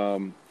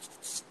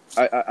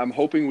 I'm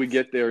hoping we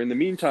get there. In the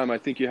meantime, I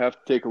think you have to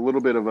take a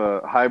little bit of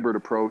a hybrid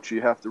approach. You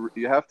have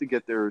to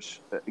get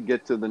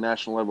to the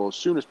national level as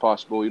soon as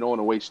possible. You don't want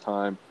to waste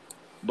time.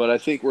 But I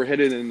think we're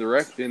headed in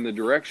the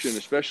direction,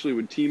 especially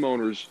with team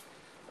owners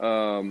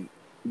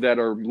that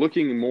are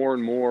looking more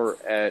and more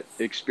at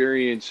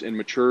experience and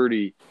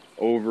maturity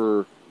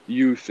over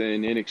youth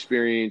and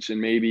inexperience,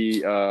 and maybe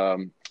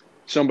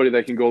somebody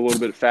that can go a little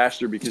bit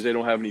faster because they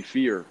don't have any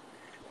fear.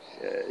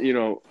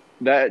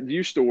 That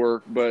used to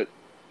work, but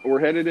we're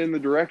headed in the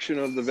direction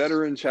of the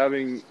veterans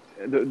having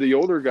the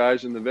older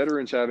guys and the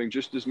veterans having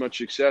just as much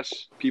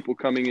success. People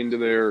coming into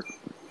their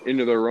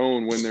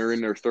own when they're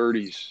in their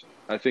 30s.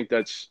 I think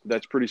that's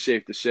pretty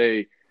safe to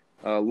say.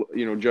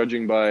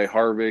 Judging by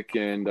Harvick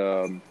and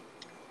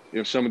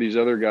some of these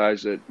other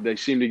guys, that they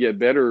seem to get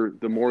better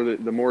the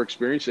more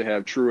experience they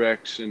have.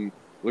 Truex and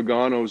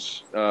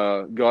Logano's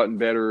gotten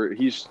better.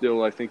 He's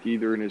still, I think,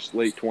 either in his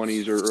late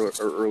 20s or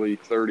early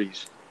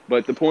 30s.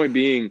 But the point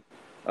being,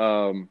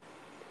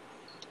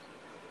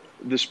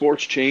 the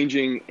sport's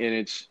changing,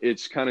 and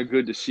it's kind of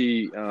good to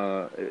see.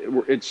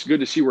 It's good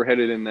to see we're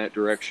headed in that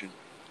direction.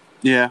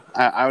 Yeah,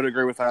 I would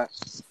agree with that.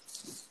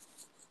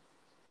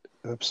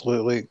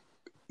 Absolutely.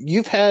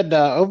 You've had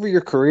over your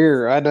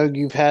career, I know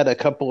you've had a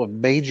couple of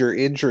major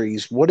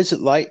injuries. What is it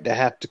like to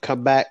have to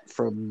come back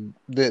from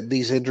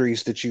these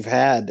injuries that you've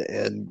had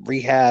and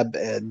rehab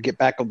and get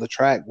back on the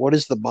track? What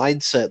is the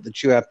mindset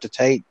that you have to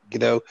take,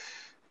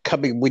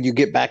 coming when you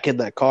get back in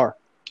that car?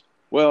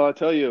 Well, I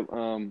tell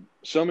you,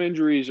 some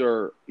injuries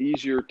are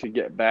easier to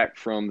get back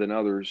from than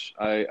others.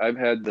 I've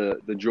had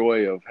the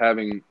joy of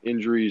having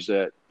injuries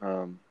that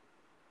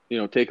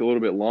take a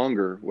little bit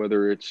longer,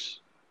 whether it's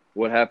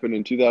what happened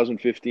in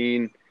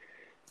 2015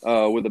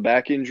 with a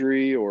back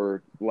injury,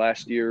 or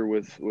last year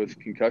with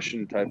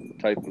concussion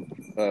type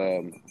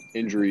of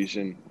injuries,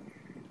 and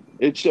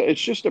it's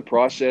just a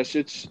process.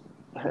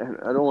 I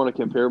don't want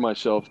to compare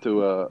myself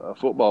to a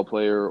football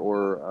player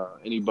or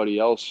anybody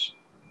else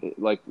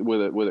like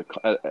with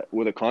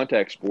a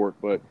contact sport,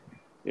 but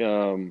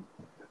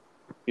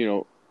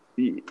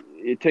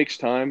it takes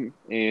time,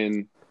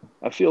 and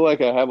I feel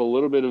like I have a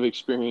little bit of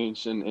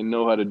experience and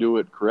know how to do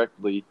it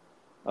correctly.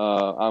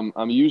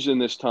 I'm using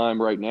this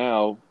time right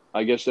now.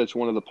 I guess that's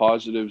one of the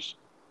positives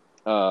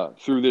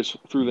through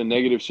the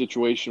negative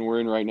situation we're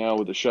in right now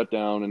with the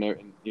shutdown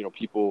and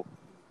people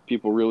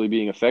really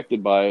being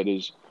affected by it,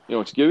 is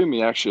it's giving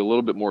me actually a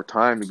little bit more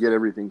time to get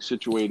everything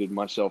situated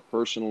myself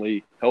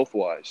personally, health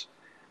wise.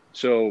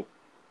 So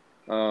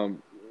trying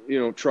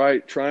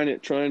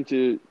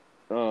to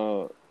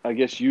I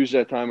guess use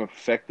that time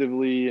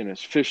effectively and as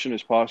efficient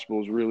as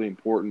possible is really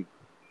important.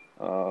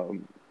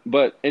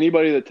 But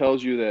anybody that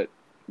tells you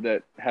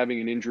that having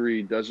an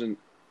injury doesn't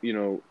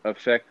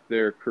affect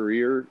their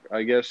career,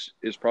 I guess,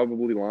 is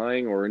probably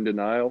lying or in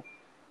denial.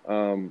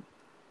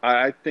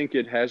 I think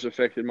it has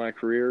affected my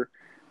career,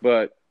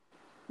 but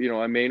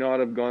I may not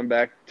have gone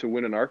back to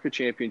win an ARCA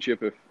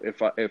championship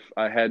if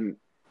I hadn't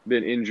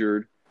been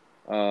injured.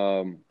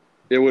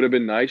 It would have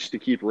been nice to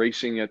keep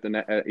racing at the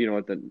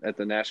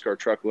NASCAR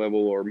truck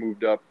level, or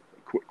moved up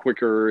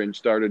quicker and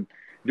started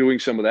doing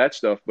some of that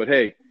stuff. But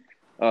hey,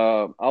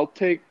 I'll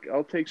take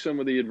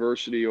some of the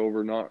adversity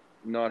over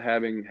not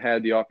having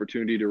had the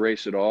opportunity to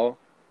race at all.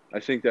 I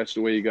think that's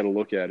the way you got to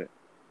look at it.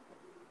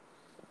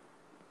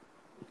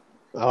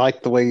 I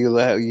like the way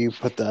you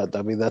put that.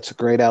 I mean, that's a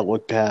great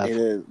outlook to have. It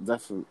is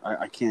definitely.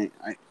 I can't.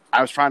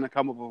 I was trying to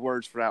come up with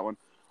words for that one.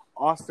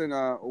 Austin,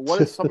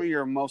 what is some of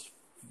your most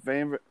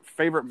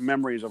favorite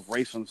memories of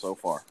racing so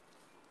far?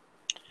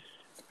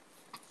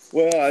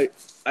 Well,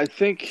 I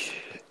think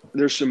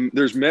there's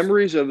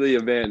memories of the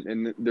event,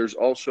 and there's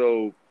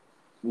also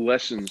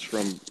lessons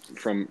from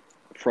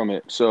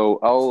it. So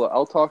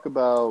I'll talk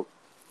about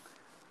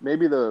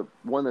maybe the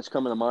one that's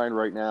coming to mind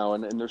right now,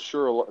 and there's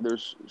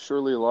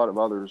surely a lot of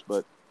others,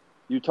 but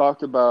you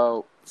talked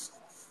about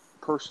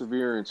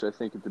perseverance, I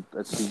think, at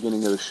the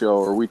beginning of the show,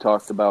 or we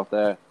talked about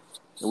that.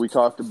 And we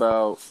talked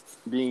about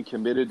being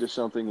committed to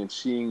something and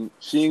seeing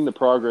the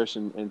progress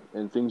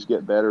and things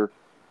get better.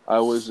 I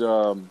was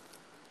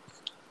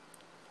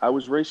I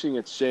was racing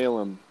at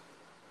Salem.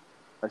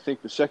 I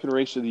think the second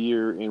race of the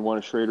year in one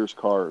of Schrader's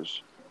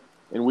cars,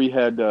 and we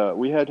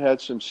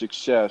had some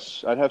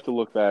success. I'd have to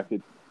look back.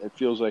 It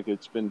feels like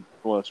it's been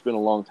a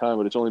long time,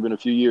 but it's only been a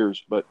few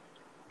years. But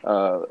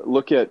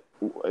look at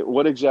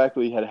what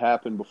exactly had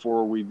happened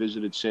before we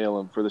visited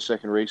Salem for the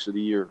second race of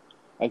the year.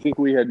 I think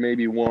we had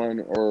maybe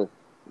won, or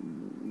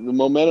the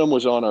momentum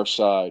was on our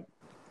side.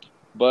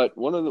 But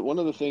one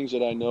of the things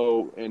that I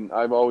know, and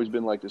I've always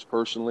been like this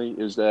personally,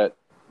 is that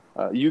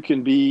you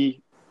can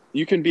be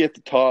at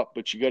the top,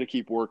 but you got to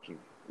keep working.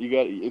 You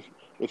got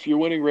if you're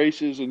winning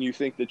races and you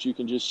think that you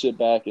can just sit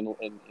back and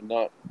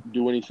not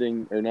do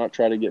anything or not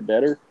try to get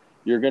better,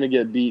 you're going to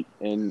get beat.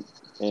 And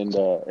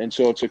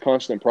so it's a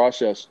constant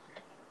process.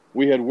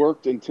 We had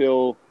worked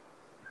until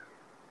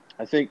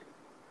I think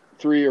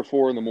 3 or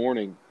 4 in the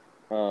morning,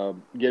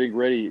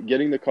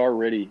 getting the car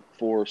ready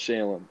for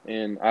Salem,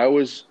 and I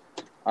was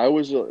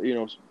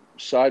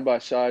side by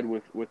side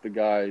with the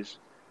guys.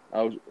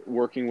 I was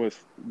working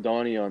with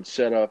Donnie on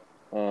setting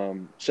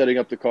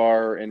up the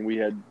car, and we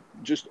had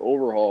just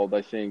overhauled,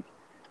 I think,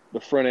 the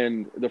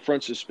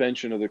front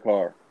suspension of the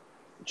car,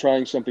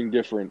 trying something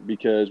different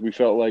because we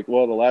felt like,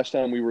 well, the last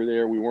time we were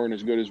there, we weren't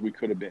as good as we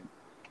could have been,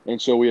 and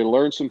so we had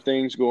learned some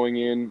things going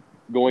in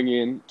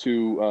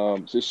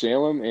to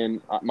Salem,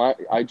 and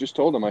I just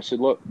told them, I said,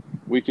 look,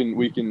 we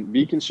can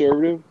be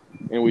conservative,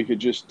 and we could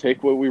just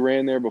take what we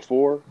ran there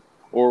before,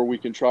 or we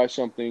can try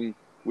something.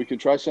 We can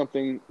try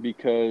something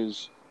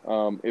because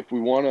if we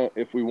want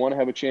to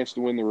have a chance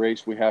to win the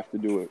race, we have to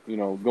do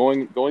it.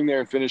 Going there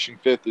and finishing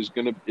fifth is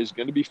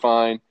gonna be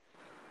fine,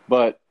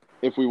 but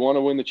if we want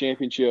to win the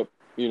championship,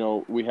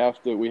 we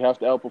have to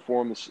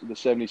outperform the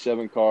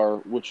 77 car,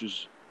 which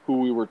is who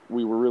we were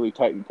really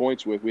tight in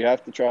points with. We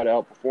have to try to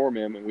outperform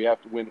him, and we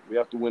have to win. We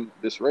have to win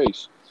this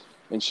race.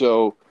 And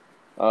so,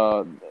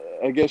 uh,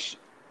 I guess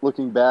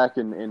looking back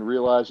and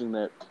realizing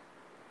that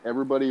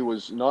everybody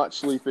was not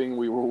sleeping,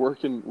 we were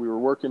working. We were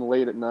working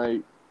late at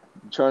night,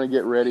 trying to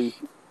get ready,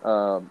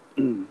 have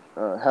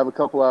a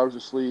couple hours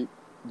of sleep,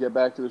 get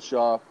back to the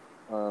shop,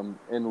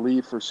 and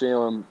leave for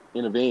Salem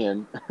in a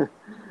van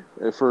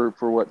for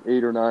what,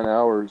 8 or 9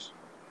 hours,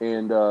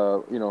 and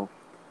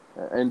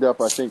end up,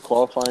 I think,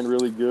 qualifying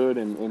really good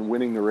and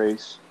winning the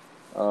race.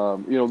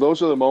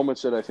 Those are the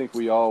moments that I think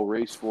we all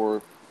race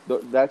for.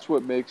 That's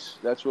what makes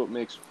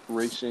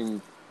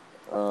racing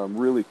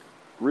really,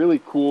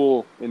 really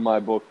cool in my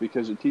book,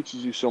 because it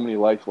teaches you so many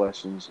life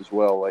lessons as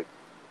well. Like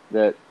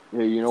that,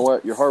 hey, you know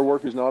what? Your hard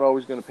work is not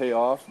always going to pay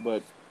off,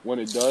 but when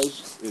it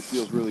does, it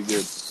feels really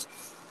good.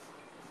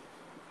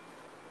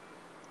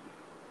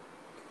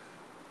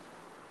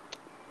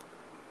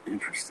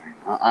 Interesting.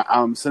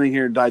 I'm sitting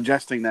here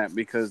digesting that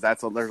because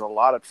there's a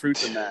lot of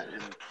truth in that.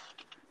 And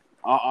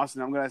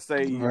Austin, I'm going to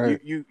say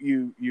Right.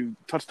 you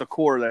touched a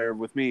core there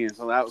with me, and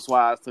so that was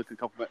why I took a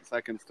couple of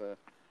seconds to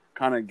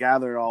kind of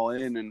gather it all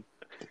in. And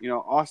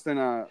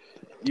Austin,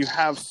 you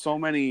have so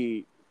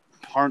many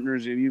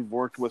partners that you've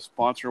worked with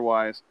sponsor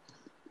wise.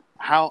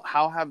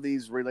 How have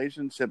these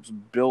relationships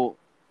built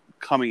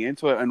coming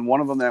into it? And one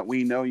of them that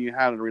we know you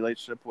had a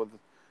relationship with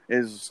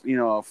is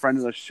a friend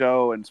of the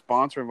show and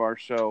sponsor of our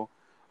show,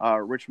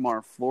 Rich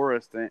Mar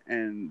Florist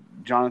and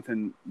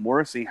Jonathan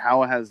Morrissey.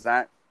 How has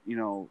that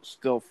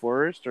still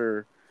flourished,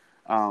 or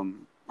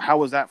how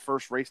was that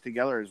first race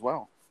together as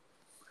well?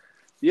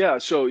 Yeah,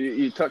 so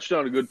you touched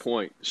on a good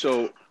point.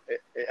 So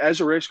as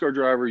a race car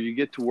driver, you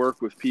get to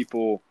work with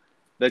people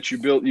that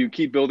you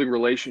keep building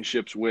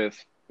relationships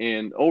with,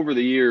 and over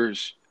the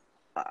years,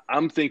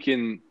 I'm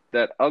thinking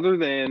that other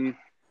than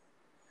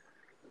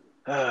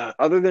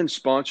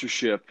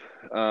sponsorship,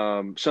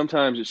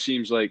 sometimes it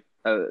seems like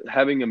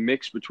having a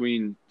mix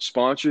between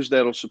sponsors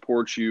that'll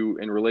support you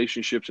and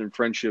relationships and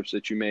friendships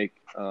that you make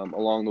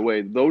along the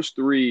way. Those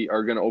three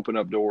are going to open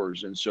up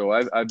doors. And so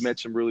I've met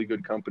some really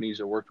good companies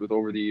I worked with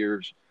over the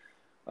years.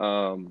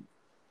 Um,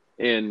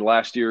 and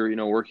last year,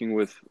 working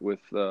with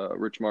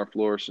Rich Mar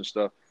Flores and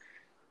stuff,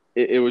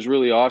 it was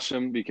really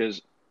awesome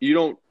because you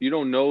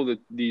don't know that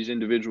these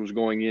individuals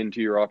going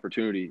into your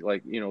opportunity.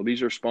 Like,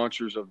 these are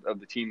sponsors of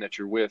the team that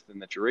you're with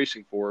and that you're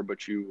racing for,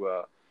 but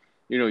you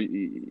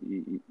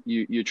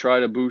try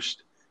to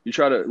boost, you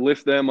try to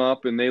lift them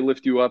up, and they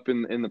lift you up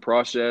in the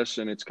process,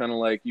 and it's kind of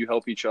like you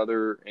help each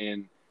other,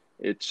 and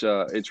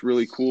it's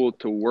really cool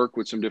to work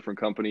with some different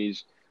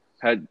companies.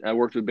 I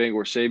worked with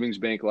Bangor Savings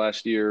Bank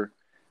last year.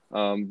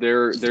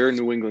 They're a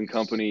New England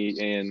company,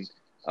 and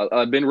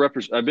I've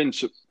been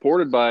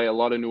supported by a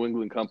lot of New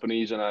England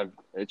companies, and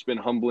it's been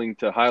humbling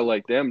to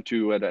highlight them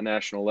too at a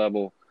national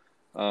level.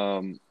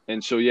 And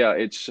so yeah,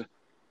 it's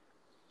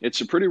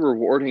a pretty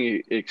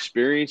rewarding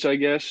experience, I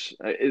guess.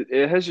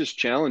 It has its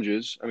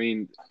challenges. I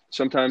mean,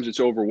 sometimes it's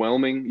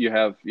overwhelming. You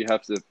have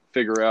to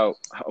figure out,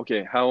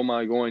 okay, how am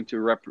I going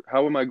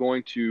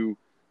to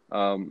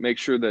make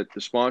sure that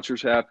the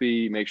sponsor's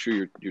happy, make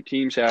sure your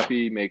team's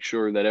happy, make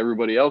sure that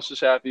everybody else is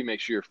happy, make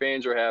sure your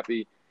fans are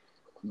happy.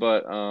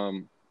 But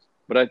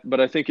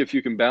I think if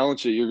you can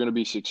balance it, you're going to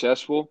be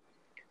successful.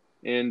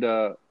 And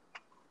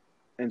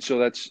And so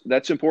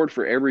that's important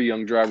for every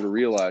young driver to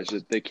realize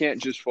that they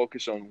can't just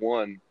focus on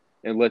one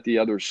and let the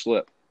others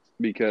slip,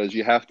 because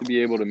you have to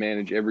be able to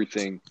manage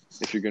everything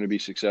if you're going to be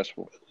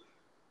successful.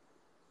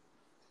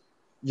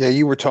 Yeah,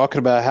 you were talking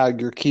about how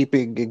you're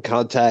keeping in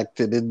contact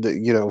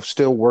and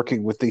still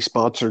working with these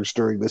sponsors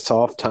during this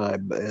off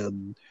time.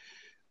 And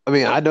I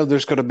mean, I know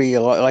there's going to be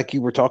a lot, like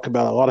you were talking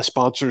about, a lot of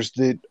sponsors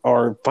that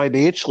are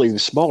financially, the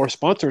smaller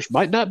sponsors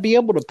might not be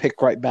able to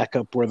pick right back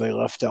up where they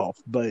left off.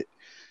 But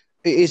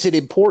is it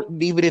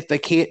important, even if they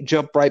can't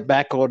jump right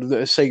back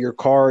on, say, your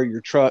car or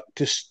your truck,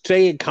 to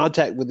stay in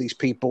contact with these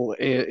people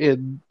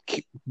and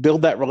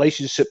build that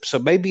relationship so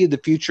maybe in the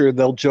future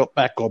they'll jump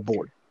back on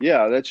board?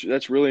 Yeah,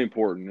 that's really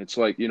important. It's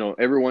like,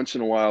 every once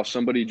in a while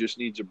somebody just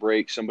needs a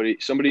break.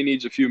 Somebody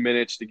needs a few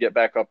minutes to get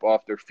back up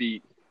off their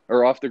feet,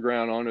 or off the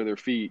ground onto their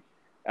feet,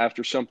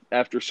 after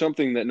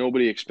something that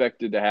nobody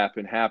expected to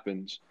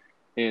happens.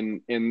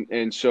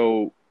 And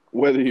so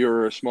whether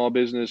you're a small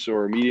business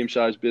or a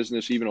medium-sized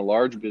business, even a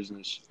large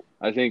business,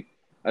 I think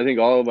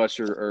all of us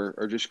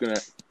are just going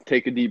to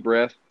take a deep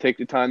breath, take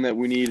the time that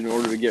we need in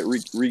order to get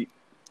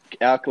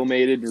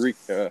acclimated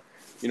and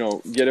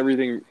get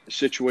everything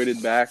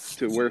situated back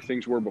to where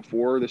things were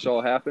before this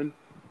all happened.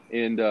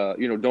 And,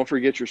 don't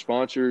forget your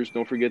sponsors.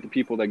 Don't forget the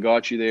people that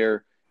got you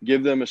there.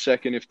 Give them a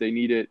second if they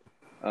need it.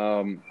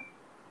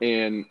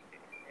 And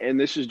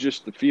this is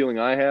just the feeling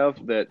I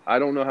have, that I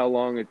don't know how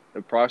long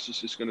a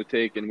process is going to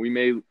take. And we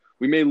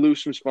may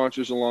lose some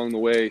sponsors along the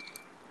way.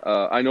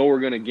 I know we're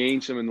going to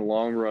gain some in the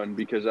long run,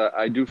 because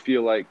I do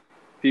feel like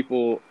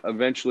people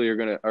eventually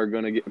are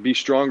going to be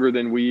stronger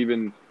than we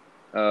even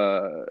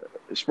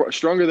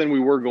stronger than we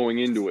were going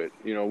into it.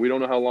 We don't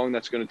know how long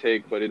that's going to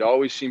take, but it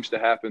always seems to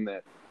happen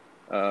that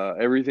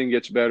everything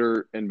gets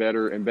better and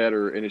better and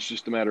better, and it's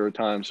just a matter of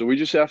time. So we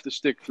just have to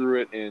stick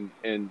through it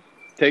and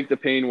take the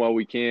pain while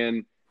we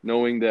can,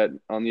 knowing that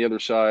on the other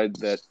side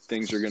that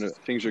things are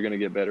gonna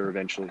get better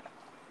eventually.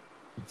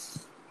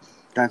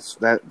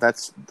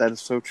 That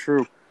is so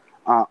true.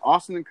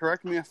 Austin, and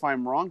correct me if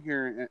I'm wrong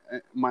here.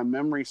 My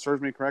memory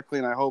serves me correctly,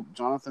 and I hope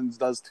Jonathan's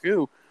does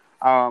too.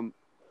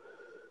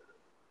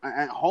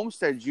 At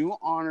Homestead, you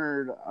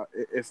honored,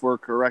 if we're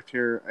correct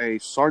here, a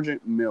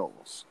Sergeant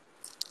Mills,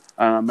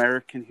 an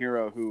American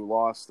hero who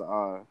lost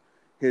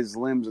his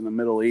limbs in the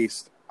Middle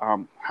East.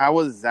 How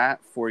was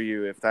that for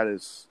you, if that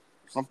is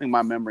something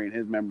my memory and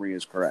his memory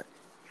is correct?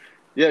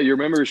 Yeah, your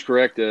memory is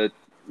correct.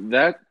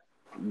 That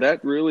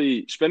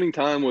really, spending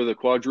time with a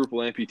quadruple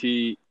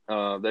amputee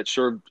that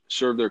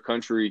served their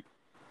country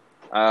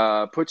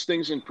puts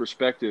things in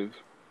perspective,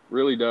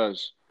 really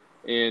does.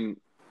 And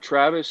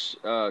Travis's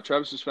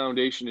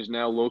foundation is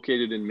now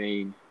located in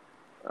Maine,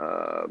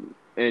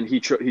 and he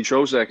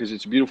chose that because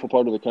it's a beautiful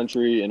part of the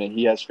country, and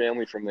he has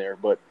family from there.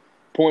 But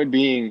point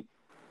being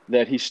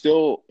that he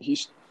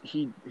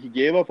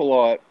gave up a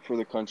lot for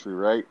the country,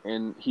 right?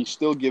 And he's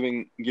still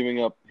giving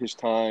up his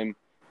time.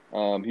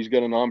 He's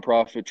got a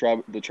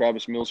nonprofit, the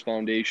Travis Mills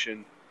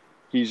Foundation.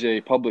 He's a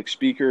public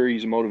speaker.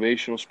 He's a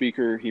motivational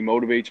speaker. He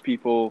motivates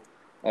people.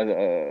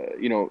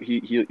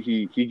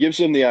 He gives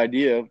them the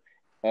idea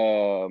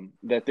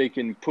that they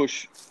can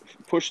push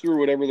through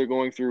whatever they're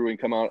going through and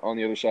come out on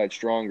the other side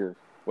stronger.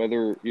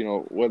 Whether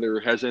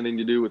it has anything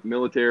to do with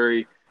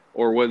military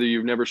or whether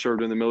you've never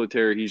served in the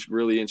military, he's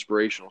really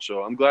inspirational.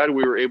 So I'm glad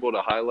we were able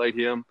to highlight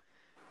him.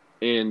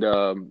 And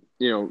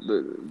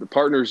the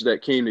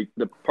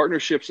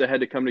partnerships that had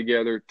to come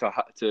together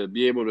to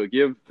be able to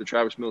give the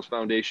Travis Mills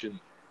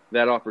Foundation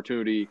that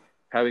opportunity,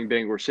 having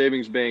Bangor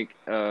Savings Bank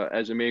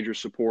as a major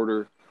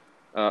supporter,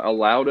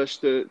 allowed us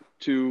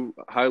to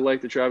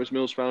highlight the Travis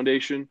Mills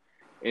Foundation.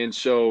 And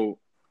so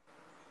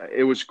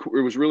it was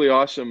really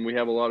awesome. We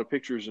have a lot of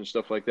pictures and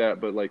stuff like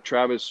that, but like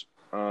Travis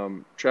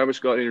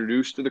got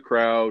introduced to the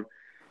crowd,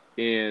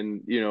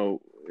 and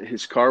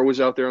his car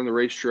was out there on the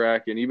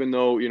racetrack, and even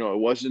though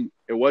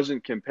it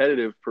wasn't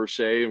competitive per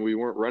se, and we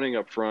weren't running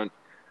up front,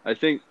 I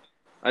think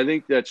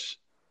that's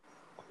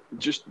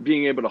just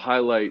being able to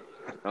highlight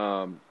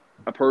a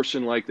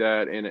person like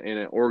that and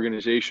an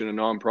organization, a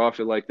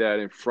nonprofit like that,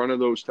 in front of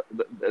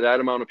that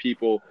amount of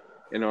people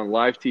and on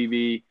live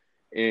TV,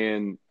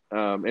 and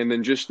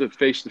then just the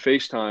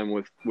face-to-face time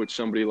with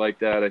somebody like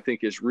that, I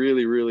think is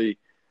really, really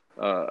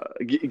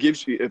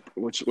gives you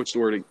what's the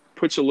word? It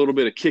puts a little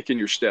bit of kick in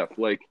your step.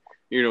 Like,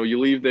 you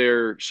leave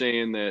there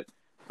saying that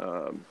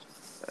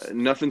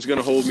nothing's going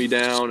to hold me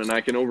down and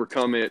I can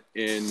overcome it.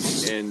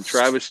 And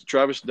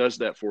Travis does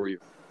that for you.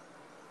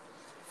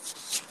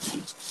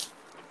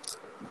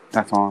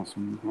 That's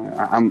awesome.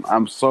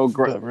 I'm so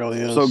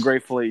so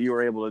grateful that you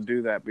were able to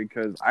do that,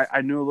 because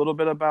I knew a little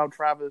bit about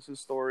Travis's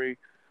story,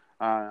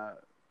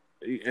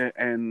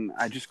 and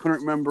I just couldn't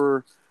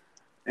remember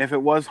if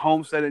it was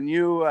Homestead and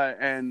you,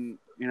 and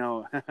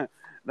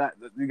that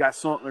you got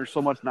there's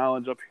so much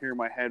knowledge up here in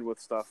my head with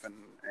stuff, and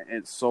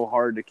it's so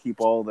hard to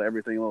keep all the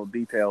everything little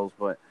details.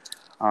 But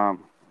I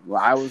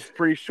was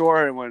pretty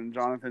sure, and when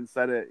Jonathan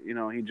said it,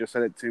 he just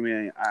said it to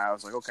me, I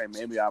was like, okay,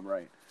 maybe I'm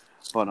right.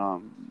 But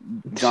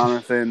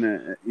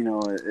Jonathan,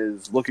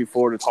 is looking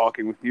forward to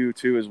talking with you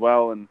too as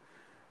well, and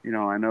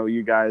I know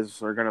you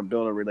guys are going to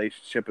build a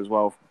relationship as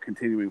well,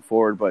 continuing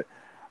forward. But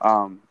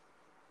um,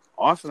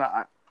 Austin,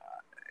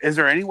 is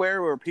there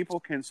anywhere where people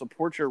can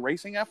support your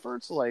racing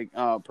efforts, like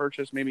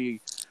purchase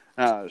maybe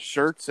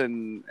shirts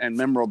and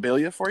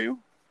memorabilia for you?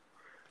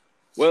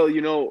 Well,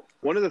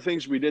 one of the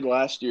things we did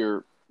last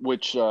year,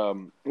 which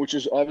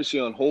is obviously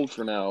on hold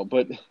for now,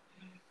 but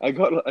I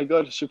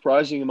got a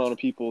surprising amount of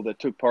people that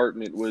took part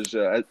in it. Was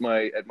at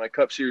my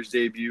Cup Series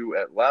debut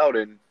at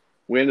Loudon,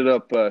 we ended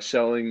up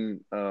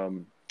selling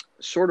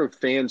sort of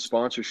fan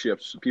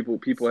sponsorships.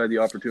 People had the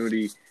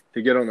opportunity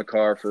to get on the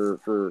car for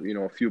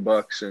a few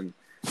bucks, and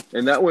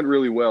that went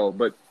really well.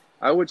 But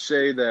I would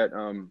say that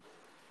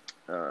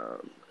uh,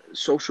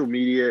 social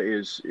media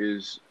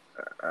is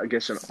I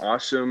guess an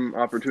awesome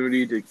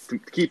opportunity to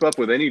keep up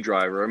with any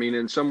driver. I mean,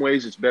 in some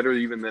ways, it's better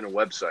even than a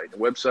website.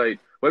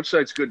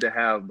 Website's good to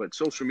have, but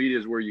social media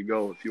is where you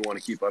go if you want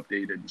to keep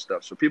updated and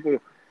stuff. So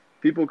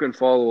people can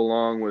follow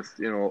along with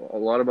a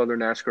lot of other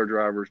NASCAR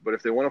drivers, but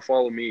if they want to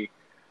follow me,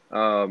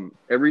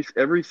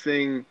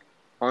 everything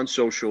on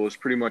social is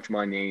pretty much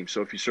my name.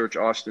 So if you search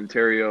Austin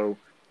Theriault,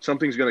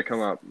 something's going to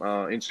come up.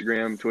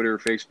 Instagram, Twitter,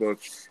 Facebook.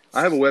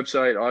 I have a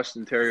website,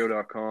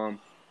 austintheriault.com,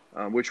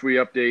 which we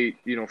update,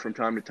 from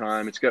time to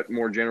time. It's got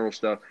more general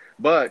stuff.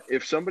 But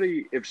if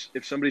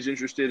somebody's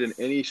interested in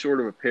any sort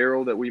of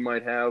apparel that we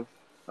might have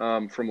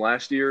from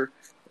last year,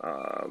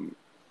 um,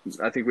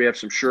 I think we have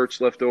some shirts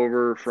left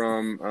over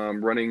from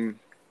um, running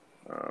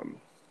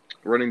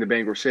the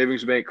Bangor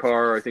Savings Bank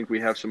car. I think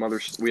we have some other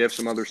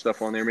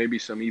stuff on there. Maybe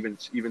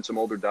even some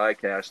older die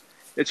cast.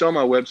 It's on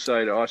my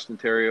website, Austin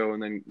Terrio,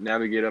 and then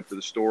navigate up to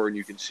the store and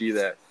you can see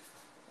that.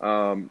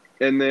 And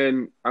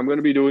then I'm going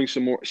to be doing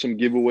some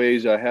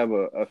giveaways. I have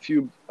a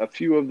few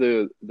of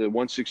the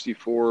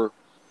 164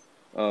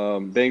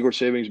 Bangor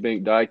Savings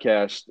Bank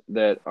diecast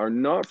that are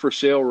not for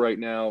sale right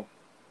now,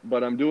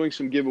 but I'm doing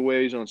some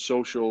giveaways on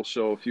social.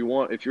 So if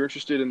you're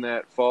interested in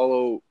that,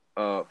 follow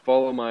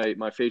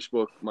my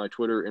Facebook, my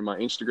Twitter, and my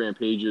Instagram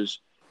pages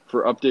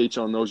for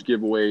updates on those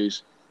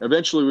giveaways.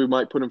 Eventually, we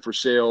might put them for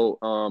sale.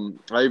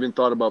 I even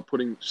thought about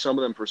putting some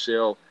of them for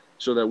sale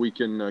so that we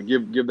can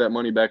give that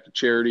money back to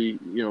charity.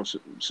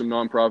 Some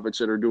nonprofits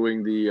that are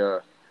doing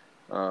the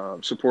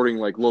supporting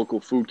like local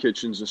food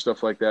kitchens and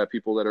stuff like that.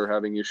 People that are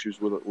having issues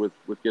with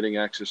getting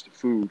access to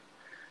food.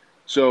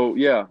 So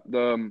yeah,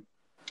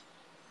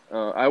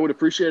 I would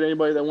appreciate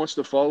anybody that wants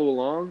to follow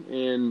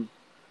along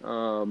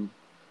um,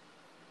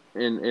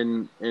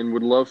 and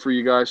would love for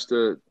you guys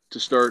to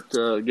start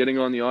getting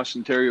on the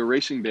Austin Terrier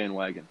racing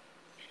bandwagon.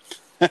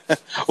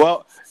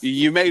 Well,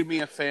 you made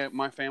me a fan.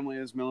 My family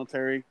is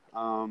military.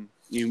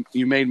 You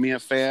made me a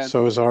fan.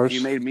 So is ours.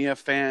 You made me a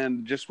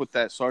fan just with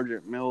that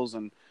Sergeant Mills,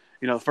 and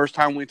the first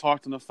time we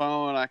talked on the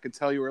phone, I could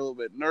tell you were a little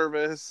bit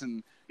nervous,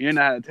 and you didn't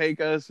know how to take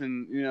us,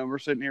 and we're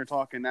sitting here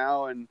talking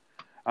now, and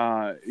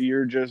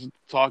you're just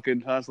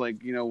talking to us like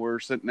we're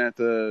sitting at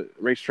the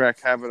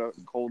racetrack having a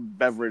cold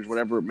beverage,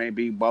 whatever it may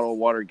be, bottled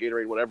water,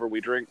 Gatorade, whatever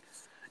we drink,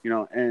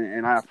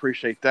 and I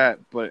appreciate that,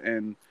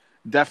 and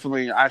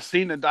definitely, I've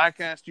seen the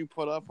diecast you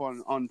put up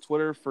on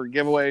Twitter for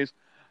giveaways,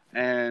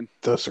 and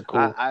Those are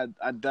cool.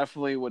 I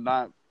definitely would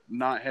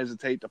not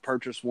hesitate to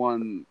purchase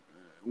one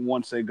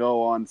once they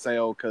go on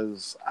sale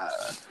because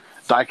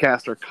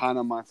diecast are kind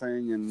of my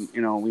thing, and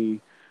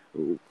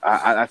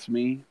that's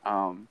me.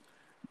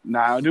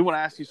 Now I do want to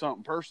ask you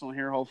something personal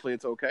here. Hopefully,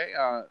 it's okay.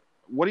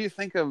 What do you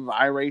think of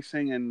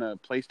iRacing and the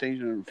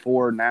PlayStation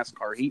 4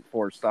 NASCAR Heat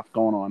 4 stuff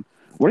going on?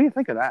 What do you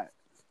think of that?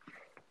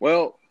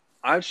 Well,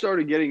 I've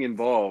started getting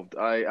involved.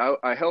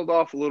 I held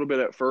off a little bit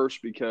at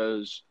first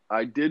because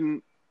I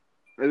didn't.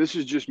 And this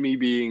is just me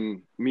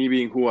being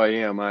who I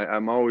am.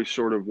 I'm always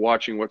sort of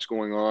watching what's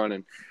going on,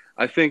 and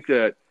I think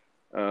that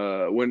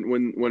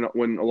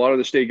when a lot of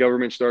the state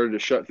government started to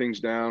shut things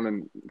down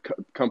and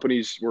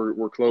companies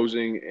were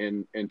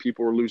closing and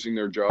people were losing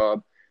their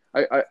job,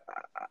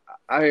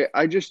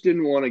 I just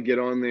didn't want to get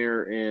on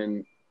there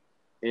and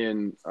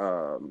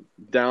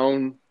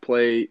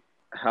downplay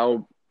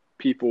how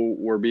people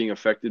were being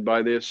affected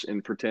by this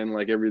and pretend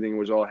like everything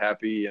was all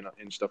happy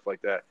and stuff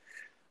like that.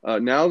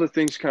 Now that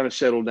things kind of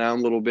settled down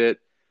a little bit,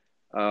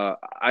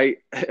 I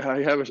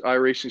have an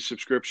iRacing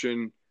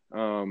subscription.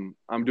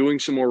 I'm doing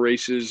some more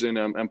races and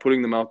I'm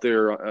putting them out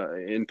there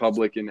in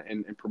public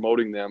and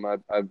promoting them.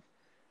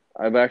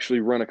 I've actually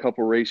run a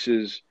couple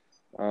races.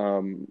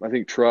 I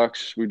think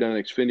trucks. We've done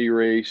an Xfinity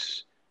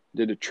race.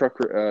 Did a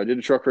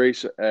truck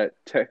race at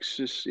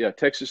Texas. Yeah,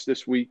 Texas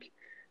this week,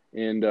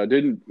 and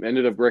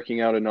ended up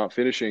wrecking out and not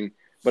finishing.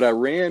 But I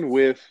ran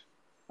with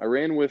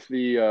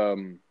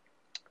the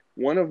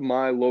one of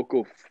my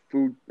local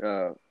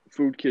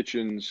food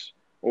kitchens,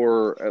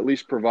 or at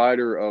least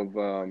provider of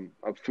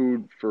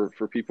food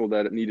for people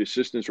that need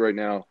assistance right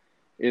now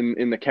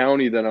in the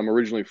county that I'm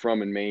originally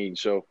from in Maine.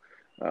 So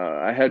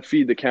I had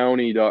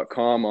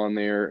feedthecounty.com on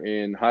there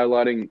and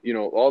highlighting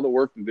all the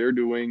work that they're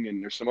doing,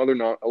 and there's a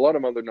lot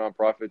of other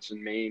nonprofits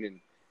in Maine and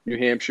New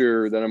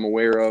Hampshire that I'm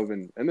aware of,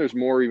 and there's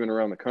more even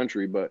around the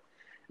country. But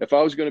if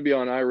I was going to be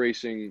on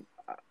iRacing,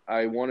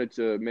 I wanted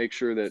to make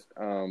sure that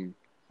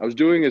I was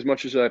doing as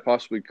much as I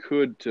possibly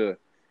could to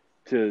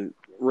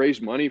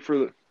raise money for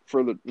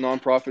the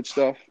nonprofit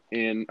stuff,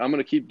 and I'm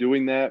going to keep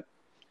doing that.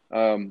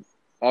 Um,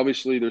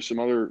 Obviously, there's some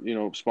other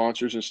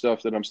sponsors and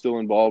stuff that I'm still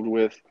involved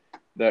with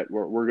that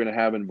we're going to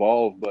have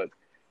involved, but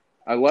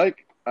I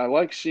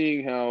like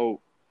seeing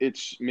how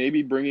it's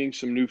maybe bringing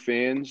some new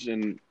fans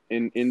and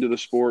into the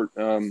sport,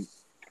 through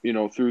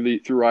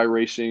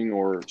iRacing,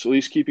 or at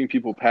least keeping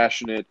people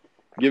passionate,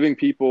 giving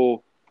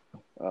people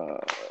uh,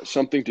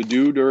 something to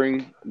do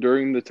during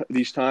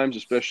these times.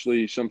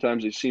 Especially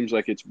sometimes it seems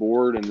like it's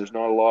bored and there's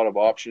not a lot of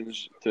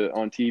options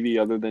on TV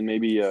other than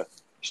maybe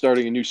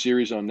starting a new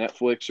series on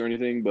Netflix or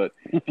anything. But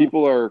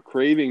people are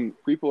craving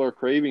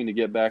to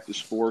get back to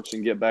sports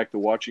and get back to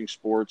watching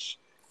sports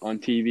on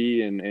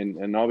TV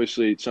and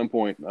obviously at some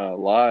point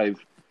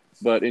live.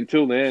 But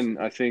until then,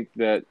 I think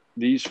that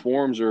these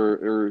forms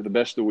are the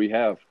best that we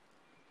have.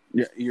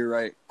 Yeah, you're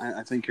right.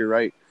 I think you're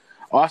right.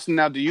 Austin,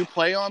 now, do you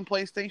play on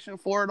PlayStation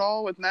 4 at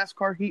all with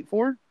NASCAR Heat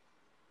 4?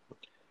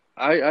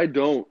 I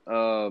don't.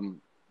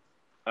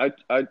 I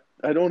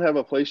don't have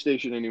a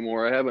PlayStation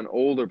anymore. I have an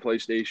older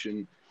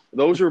PlayStation.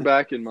 Those were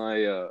back in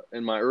my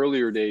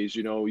earlier days.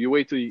 You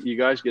wait till you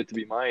guys get to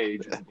be my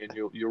age, and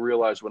you'll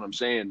realize what I'm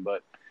saying.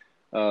 But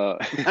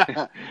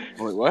Wait,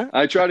 what?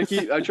 I try to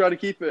keep it.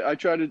 I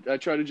try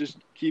to just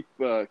keep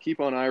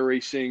on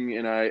iRacing,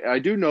 and I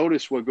do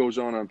notice what goes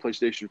on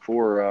PlayStation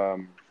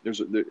 4.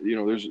 There's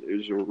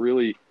a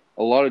really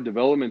a lot of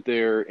development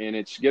there, and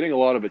it's getting a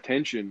lot of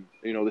attention.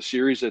 The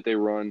series that they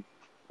run,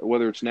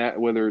 whether it's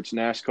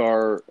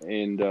NASCAR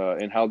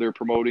and how they're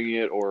promoting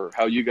it, or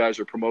how you guys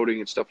are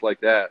promoting it, stuff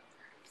like that.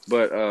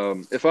 But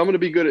if I'm going to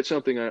be good at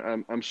something,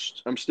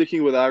 I'm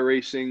sticking with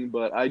iRacing.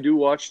 But I do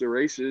watch the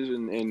races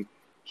and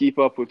keep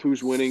up with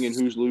who's winning and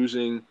who's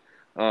losing.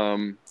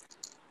 And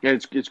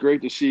it's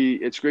great to see.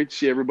 It's great to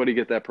see everybody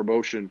get that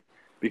promotion,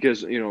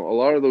 because a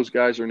lot of those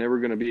guys are never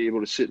going to be able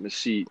to sit in a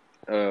seat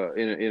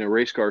in a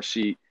race car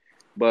seat.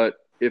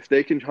 But if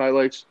they can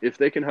highlight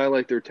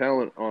their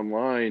talent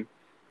online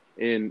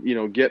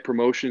and get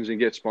promotions and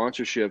get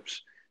sponsorships,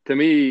 to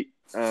me,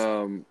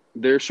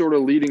 they're sort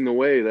of leading the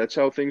way. That's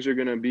how things are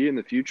going to be in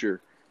the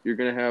future. You're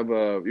going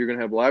to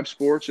have live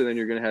sports, and then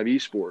you're going to have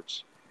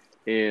esports.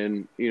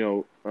 And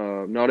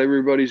not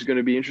everybody's going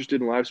to be interested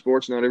in live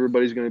sports. Not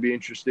everybody's going to be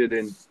interested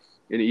in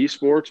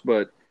esports.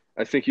 But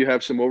I think you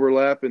have some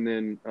overlap, and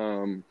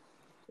then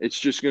it's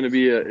just going to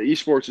be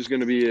esports is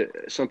going to be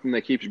something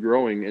that keeps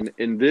growing.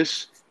 And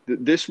this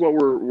what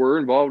we're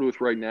involved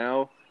with right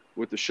now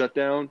with the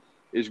shutdown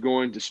is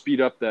going to speed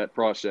up that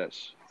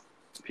process.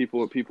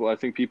 I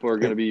think people are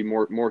going to be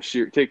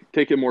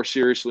take it more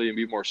seriously and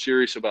be more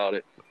serious about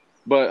it.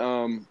 But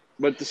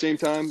at the same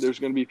time, there's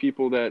going to be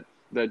people that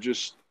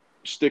just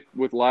stick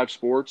with live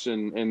sports,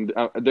 and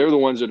they're the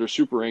ones that are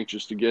super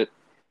anxious to get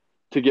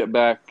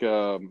back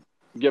in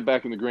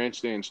the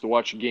grandstands to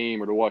watch a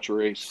game or to watch a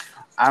race.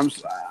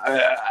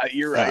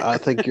 You're right. I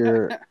think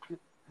you're.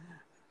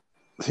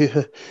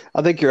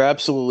 I think you're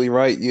absolutely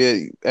right.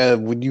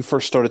 When you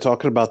first started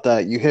talking about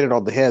that, you hit it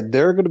on the head.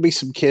 There are going to be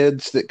some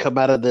kids that come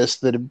out of this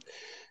that,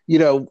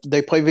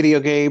 they play video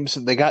games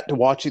and they got to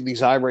watching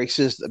these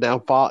iRaces that now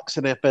Fox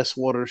and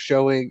FS1 are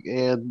showing.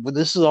 And when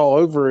this is all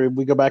over and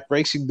we go back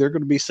racing, they're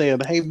going to be saying,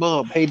 "Hey,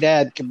 Mom, hey,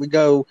 Dad, can we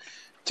go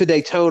to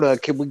Daytona?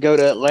 Can we go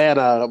to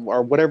Atlanta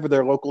or whatever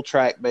their local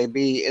track may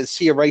be and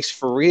see a race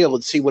for real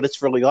and see what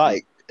it's really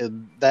like?"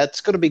 And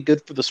that's going to be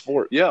good for the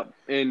sport. Yeah,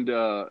 and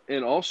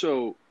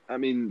also, I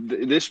mean,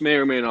 this may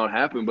or may not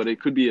happen, but it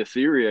could be a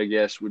theory, I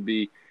guess, would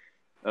be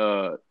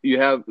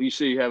you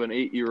say you have an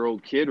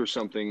 8-year-old kid or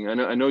something.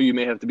 I know you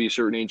may have to be a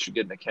certain age to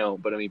get an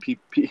account, but I mean,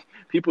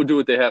 people do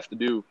what they have to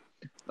do.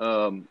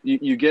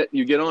 You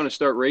get on and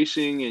start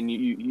racing, and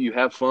you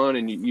have fun,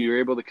 and you're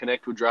able to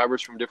connect with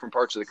drivers from different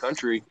parts of the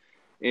country,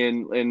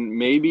 and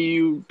maybe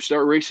you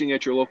start racing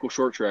at your local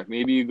short track.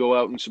 Maybe you go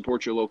out and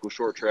support your local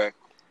short track,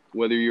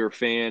 whether you're a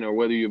fan or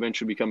whether you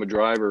eventually become a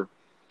driver.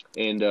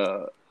 And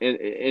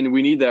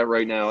we need that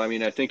right now. I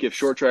mean, I think if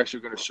short tracks are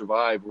going to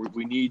survive,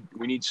 we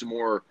need some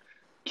more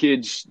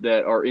kids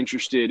that are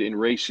interested in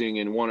racing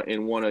and want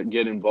to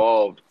get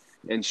involved.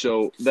 And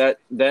so that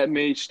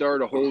may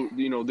start a whole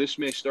this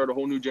may start a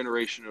whole new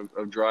generation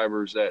of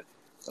drivers that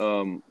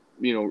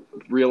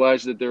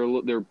realize that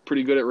they're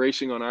pretty good at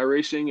racing on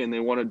iRacing, and they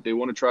want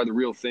to try the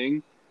real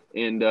thing,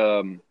 and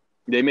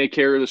they may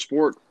carry the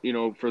sport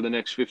for the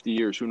next 50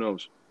 years. Who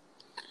knows?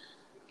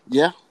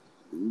 Yeah,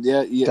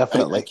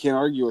 Definitely. I can't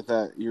argue with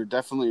that. You're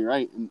definitely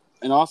right.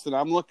 And Austin,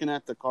 I'm looking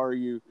at the car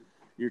you're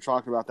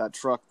talking about, that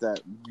truck, that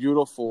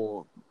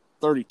beautiful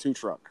 32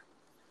 truck,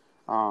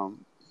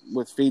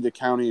 with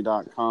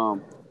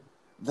feedthecounty.com.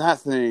 That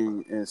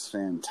thing is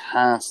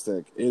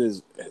fantastic. It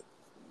is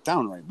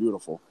downright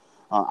beautiful.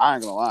 I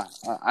ain't gonna lie.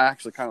 I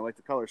actually kind of like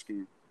the color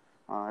scheme.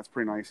 That's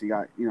pretty nice. You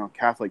got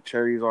Catholic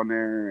cherries on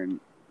there,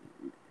 and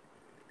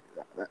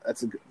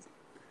that's a good.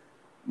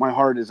 My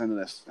heart is into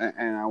this,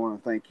 and I want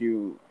to thank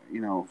you,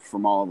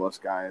 from all of us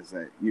guys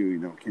that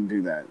you can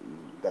do that.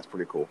 That's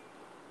pretty cool.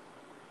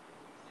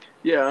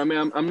 Yeah, I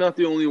mean, I'm not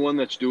the only one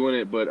that's doing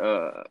it, but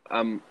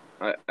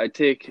I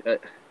take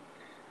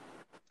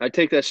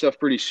that stuff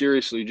pretty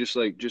seriously, just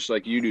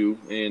like you do.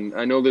 And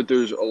I know that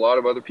there's a lot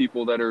of other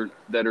people that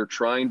are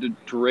trying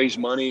to raise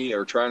money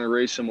or trying to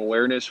raise some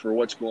awareness for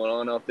what's going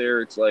on out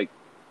there. It's like,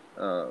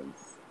 um,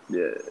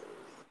 yeah,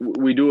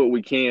 we do what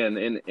we can,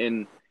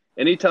 and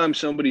anytime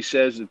somebody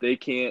says that they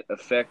can't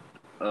affect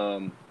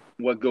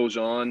what goes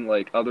on,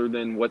 like other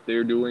than what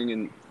they're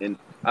doing, and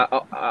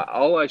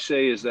all I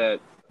say is that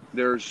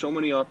there's so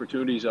many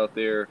opportunities out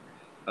there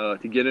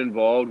to get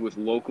involved with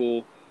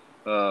local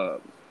uh,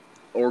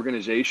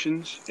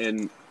 organizations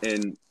and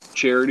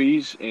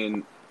charities,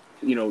 and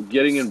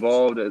getting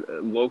involved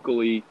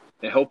locally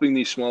and helping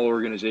these small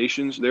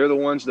organizations. They're the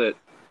ones that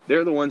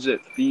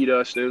feed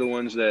us. They're the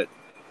ones that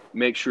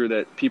make sure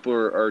that people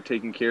are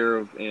taken care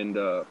of. And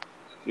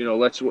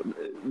that's what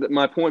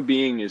my point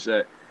being is,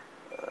 that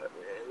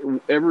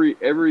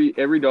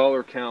every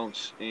dollar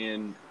counts,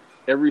 and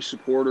every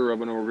supporter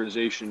of an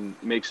organization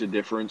makes a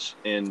difference.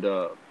 And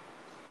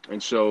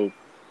so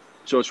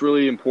it's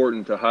really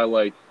important to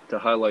highlight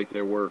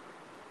their work.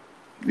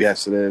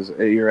 Yes, it is.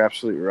 You're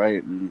absolutely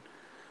right. And,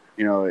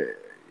 you know,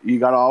 you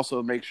got to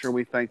also make sure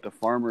we thank the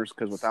farmers,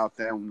 because without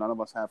them, none of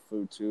us have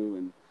food too.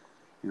 And,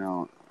 you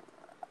know,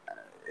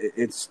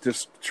 it's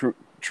just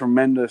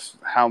tremendous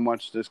how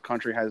much this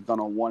country has done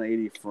a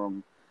 180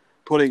 from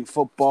putting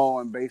football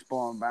and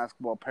baseball and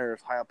basketball players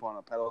high up on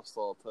a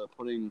pedestal to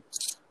putting,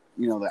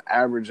 the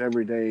average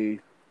everyday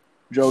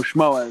Joe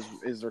Schmo,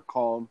 as they're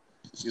called,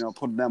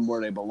 putting them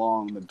where they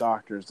belong. The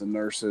doctors, the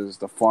nurses,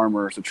 the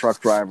farmers, the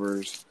truck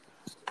drivers,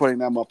 putting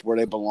them up where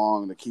they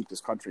belong to keep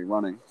this country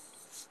running.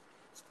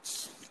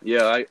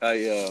 Yeah,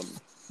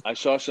 I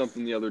saw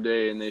something the other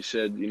day, and they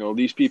said,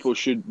 these people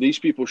should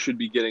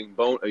be getting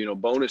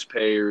bonus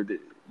pay, or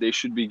they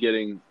should be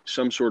getting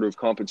some sort of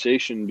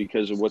compensation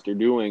because of what they're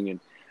doing. And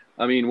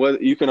I mean, whether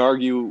you can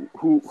argue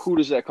who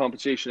does that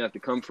compensation have to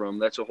come from?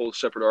 That's a whole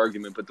separate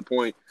argument. But the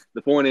point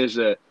is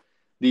that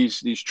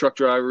these truck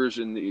drivers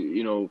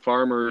and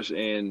farmers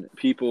and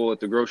people at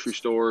the grocery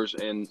stores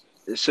and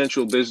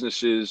essential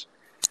businesses,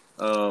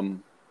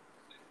 um,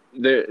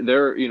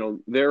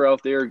 they're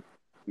out there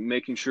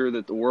making sure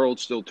that the world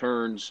still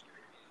turns.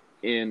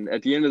 And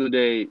at the end of the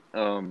day,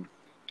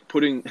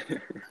 putting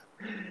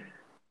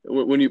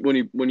when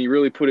you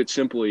really put it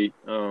simply,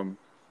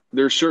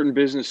 there are certain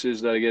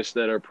businesses that I guess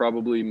that are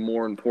probably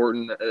more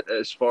important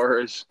as far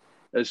as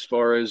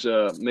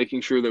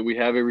making sure that we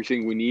have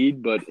everything we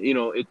need. But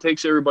it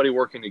takes everybody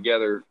working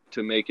together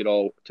to make it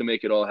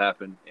all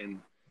happen. And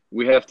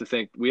we have to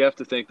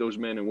thank those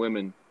men and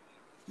women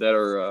that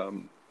are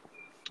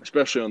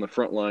especially on the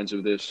front lines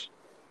of this.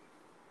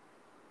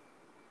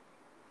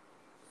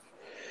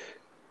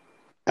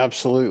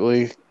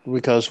 Absolutely,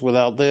 because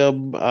without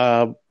them,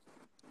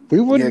 we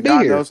wouldn't be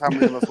God here. knows how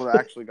many of us would have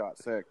actually got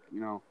sick,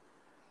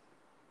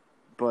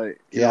 But,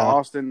 Yeah.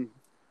 Austin,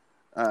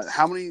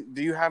 how many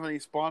do you have any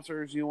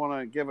sponsors you want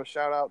to give a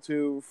shout out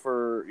to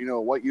for,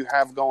 what you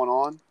have going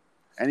on?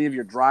 Any of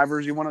your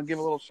drivers you want to give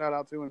a little shout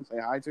out to and say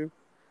hi to?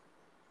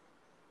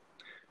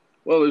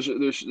 Well,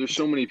 there's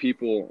so many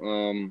people.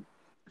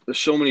 There's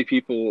so many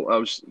people. I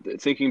was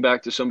thinking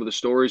back to some of the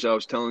stories I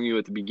was telling you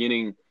at the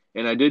beginning,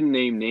 and I didn't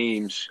name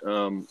names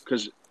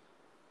because,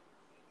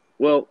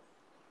 well,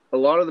 a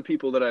lot of the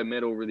people that I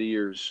met over the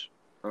years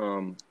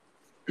um,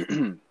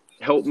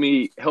 helped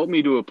me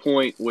to a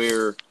point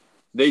where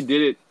they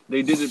did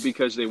it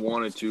because they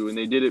wanted to, and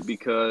they did it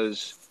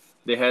because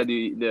they had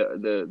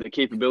the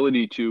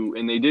capability to,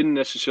 and they didn't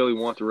necessarily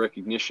want the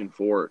recognition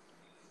for it.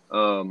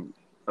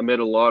 I met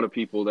a lot of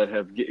people that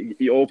have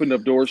opened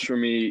up doors for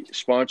me,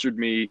 sponsored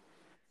me,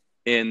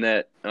 and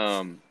that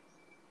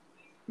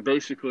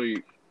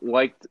basically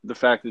liked the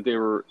fact that they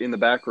were in the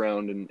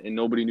background, and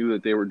nobody knew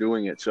that they were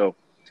doing it. So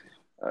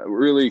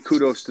really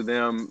kudos to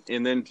them.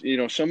 And then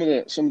some of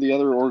the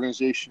other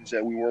organizations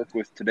that we work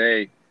with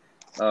today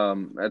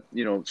at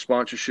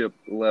sponsorship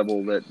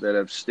level that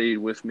have stayed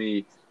with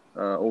me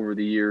over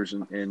the years,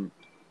 and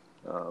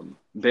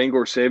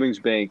Bangor Savings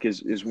Bank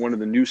is one of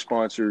the new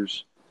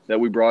sponsors that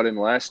we brought in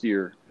last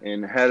year,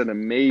 and had an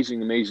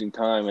amazing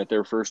time at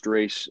their first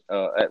race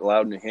at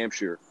Loudon, New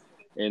Hampshire.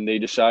 And they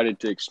decided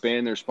to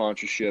expand their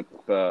sponsorship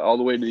all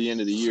the way to the end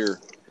of the year.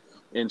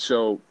 And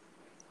so,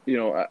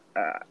 though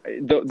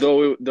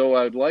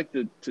I'd like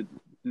to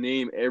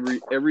name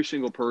every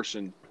single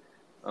person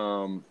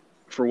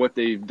for what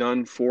they've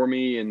done for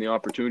me and the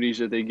opportunities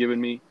that they've given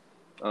me.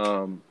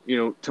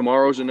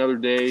 Tomorrow's another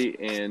day,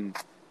 and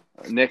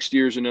next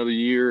year's another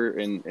year,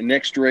 and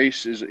next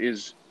race is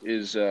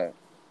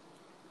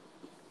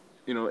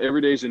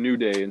every day is a new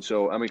day. And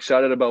so I'm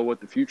excited about what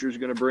the future is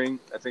going to bring,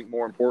 I think,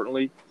 more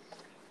importantly.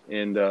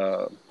 And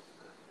I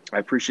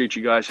appreciate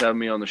you guys having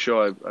me on the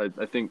show.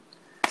 I think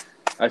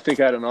I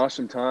had an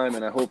awesome time,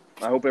 and I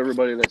hope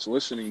everybody that's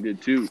listening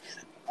did too.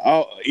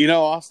 Oh,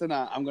 Austin,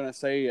 I'm going to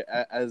say,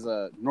 as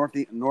a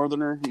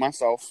northerner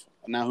myself,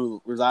 now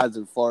who resides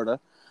in Florida,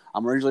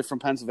 I'm originally from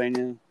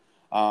Pennsylvania.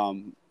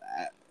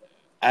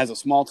 As a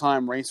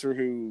small-time racer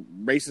who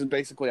races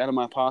basically out of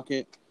my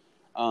pocket,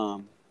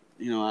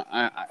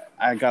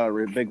 I got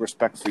a big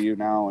respect for you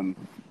now, and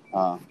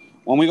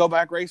when we go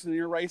back racing, and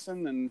you're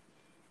racing, and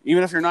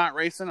even if you're not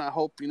racing, I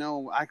hope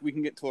we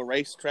can get to a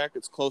racetrack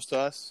that's close to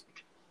us.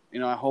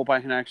 I hope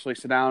I can actually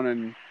sit down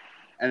and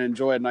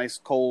enjoy a nice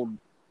cold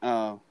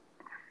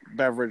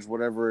beverage,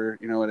 whatever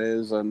it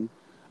is. And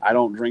I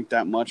don't drink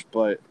that much,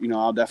 but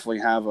I'll definitely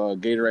have a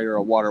Gatorade or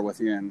a water with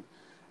you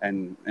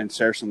and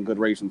share some good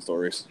racing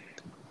stories.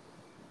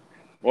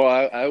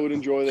 Well, I would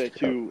enjoy that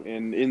too.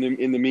 And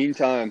in the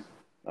meantime,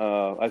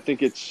 I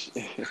think it's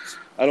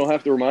I don't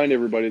have to remind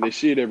everybody; they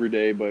see it every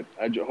day. But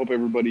I hope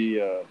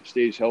everybody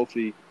stays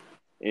healthy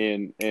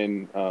and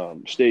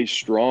stays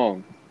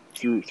strong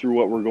through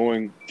what we're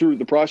going through,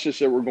 the process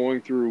that we're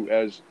going through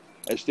as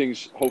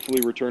things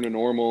hopefully return to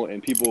normal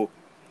and people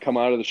come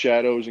out of the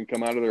shadows and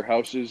come out of their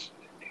houses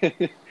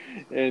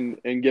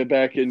and get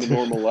back into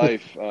normal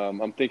life.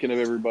 I'm thinking of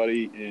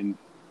everybody, and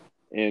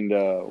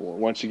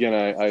once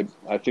again,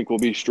 I think we'll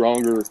be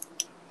stronger.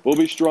 We'll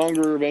be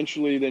stronger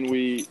eventually than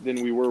we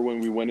were when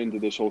we went into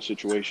this whole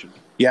situation.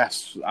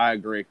 Yes, I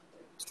agree.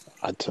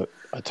 I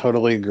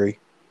totally agree.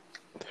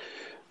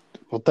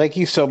 Well, thank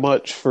you so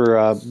much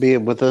for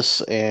being with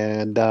us,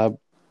 and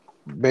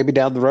maybe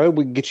down the road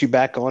we can get you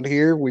back on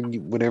here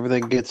when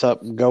everything gets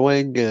up and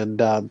going, and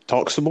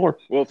talk some more.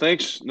 Well,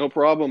 thanks. No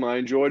problem. I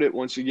enjoyed it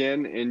once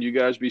again, and you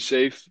guys be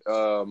safe,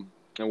 and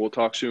we'll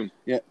talk soon.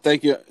 Yeah,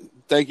 thank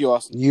you,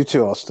 Austin. You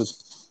too, Austin.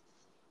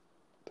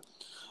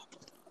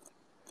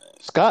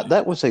 Scott,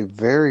 that was a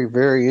very,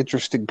 very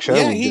interesting show.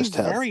 Yeah, we he's just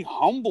had. very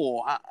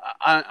humble.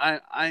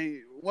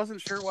 I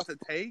wasn't sure what to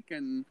take,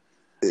 and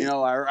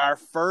our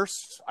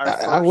first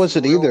I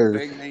wasn't either.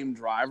 Big name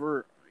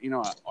driver,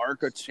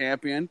 ARCA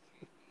champion.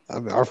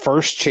 Our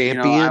first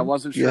champion. I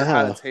wasn't sure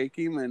how to take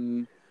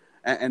him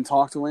and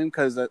talk to him,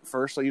 because at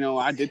first,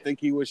 I did think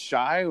he was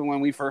shy when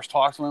we first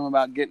talked to him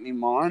about getting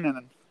him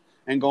on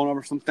and going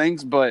over some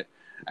things. But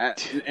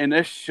in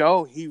this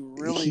show, he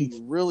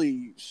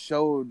really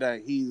showed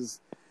that he's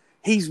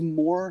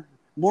more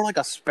like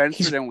a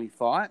Spencer than we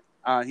thought.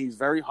 He's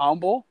very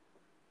humble.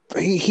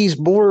 He's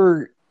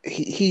more.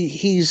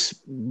 He's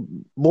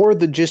more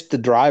than just the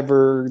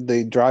driver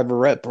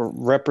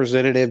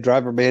representative,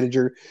 driver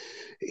manager.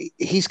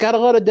 He's got a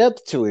lot of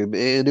depth to him,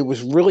 and it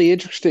was really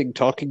interesting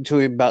talking to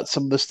him about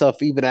some of the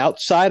stuff even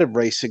outside of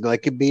racing,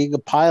 like him being a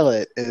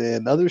pilot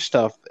and other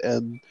stuff,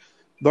 and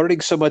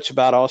learning so much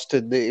about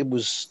Austin. It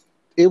was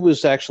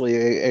actually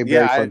a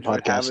very fun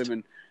podcast.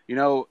 Having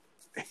him,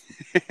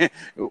 and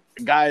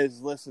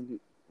guys, listen,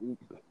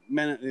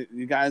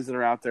 you guys that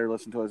are out there,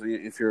 listen to us.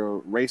 If you're a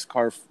race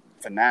car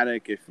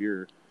fanatic, if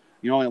you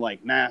only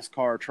like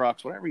NASCAR,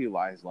 trucks, whatever you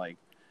guys like,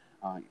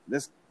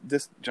 this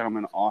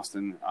gentleman,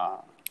 Austin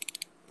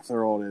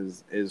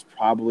Theriault, is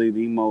probably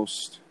the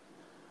most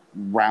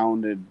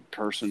rounded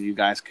person you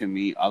guys can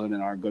meet, other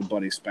than our good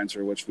buddy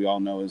Spencer, which we all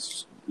know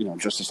is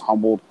just as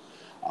humbled.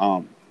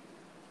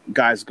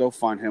 Guys, go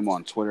find him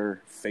on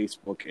Twitter,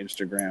 Facebook,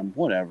 Instagram,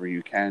 whatever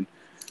you can.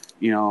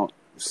 Yeah,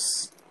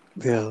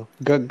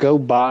 go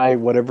buy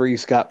whatever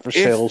he's got for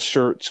sale,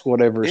 shirts,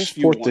 whatever.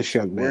 Support this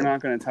young man. We're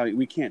not going to tell you.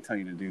 We can't tell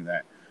you to do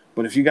that.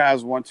 But if you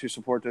guys want to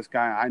support this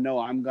guy, I know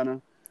I'm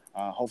gonna.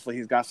 Hopefully,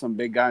 he's got some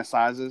big guy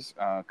sizes,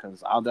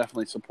 because I'll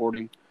definitely support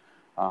him.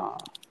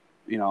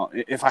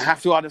 If I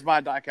have to, I'll just buy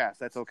a diecast.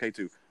 That's okay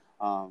too.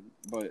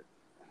 But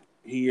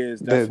he is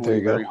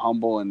definitely very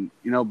humble. And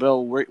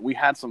Bill, we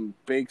had some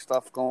big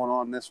stuff going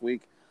on this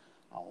week.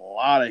 A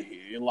lot of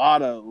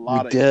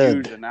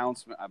huge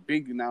announcement. A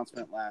big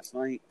announcement last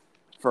night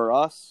for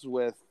us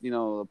with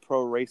the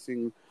Pro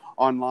Racing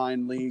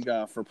Online League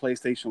for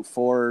PlayStation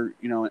 4.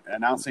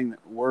 Announcing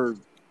that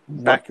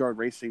Backyard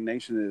Racing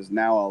Nation is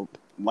now a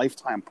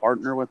lifetime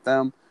partner with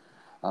them.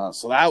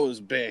 So that was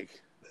big.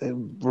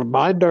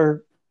 Remind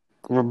our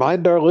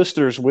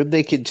listeners when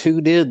they can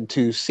tune in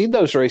to see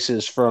those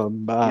races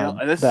from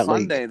this that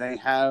Sunday. league. They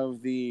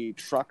have the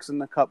Trucks in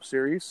the Cup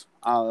series.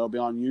 It'll be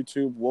on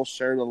YouTube. We'll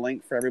share the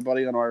link for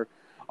everybody on our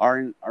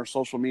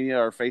social media,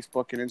 our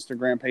Facebook and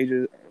Instagram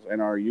pages,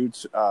 and our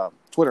YouTube,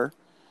 Twitter.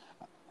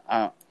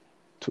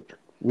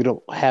 We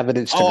don't have an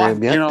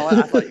Instagram yet.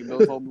 I thought you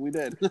both told me we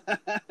did.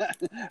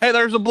 Hey,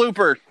 there's a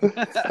blooper.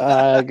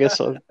 I guess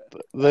so.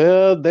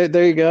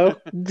 There you go.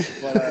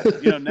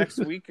 But next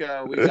week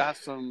we got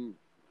some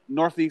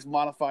Northeast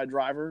modified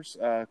drivers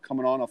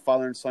coming on, a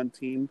father and son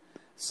team.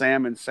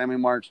 Sam and Sammy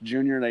March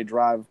Jr. They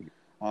drive.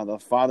 The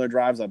father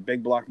drives a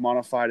big block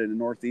modified in the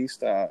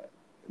Northeast, in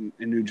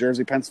New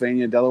Jersey,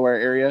 Pennsylvania, Delaware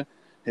area.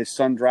 His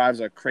son drives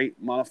a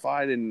crate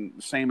modified in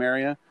the same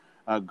area.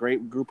 A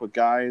great group of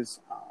guys.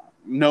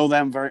 Know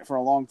them for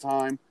a long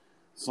time.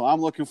 So I'm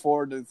looking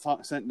forward to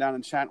sitting down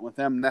and chatting with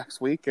them next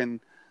week.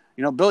 And,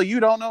 Bill, you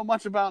don't know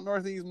much about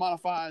Northeast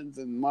modifieds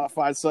and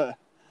modified.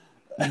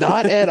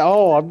 Not at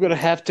all. I'm going to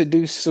have to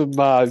do some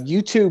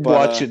YouTube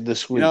watching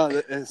this week.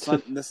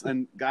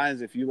 And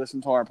guys, if you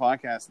listen to our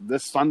podcast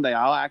this Sunday,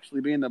 I'll actually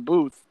be in the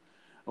booth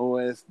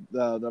with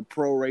the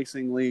Pro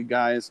Racing League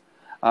guys,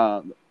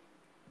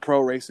 Pro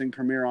Racing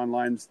Premier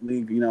Online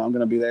League. I'm going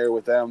to be there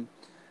with them.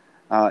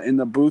 in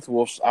the booth.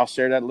 I'll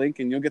share that link,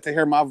 and you'll get to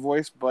hear my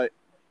voice. But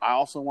I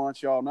also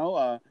want you all to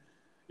know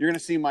you're going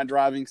to see my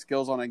driving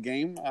skills on a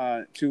game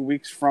 2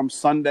 weeks from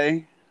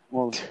Sunday.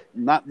 Well,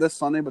 not this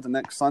Sunday, but the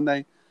next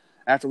Sunday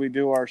after we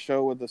do our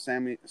show with the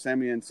Sammy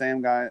and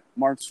Sam guy,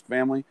 Mark's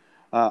family.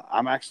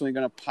 I'm actually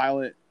going to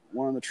pilot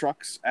one of the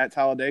trucks at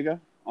Talladega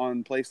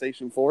on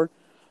PlayStation 4.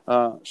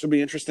 Should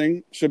be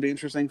interesting. Should be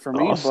interesting for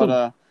me. Awesome.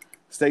 But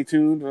stay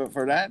tuned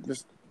for that.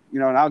 Just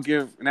and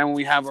then when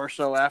we have our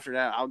show after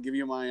that, I'll give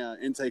you my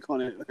intake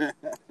on it.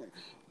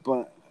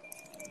 But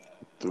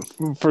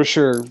for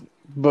sure.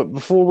 But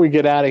before we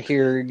get out of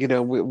here,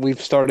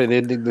 we've started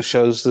ending the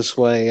shows this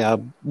way.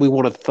 We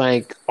want to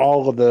thank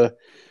all of the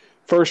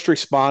first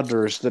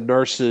responders, the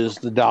nurses,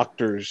 the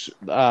doctors,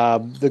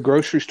 the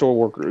grocery store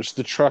workers,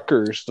 the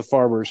truckers, the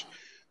farmers.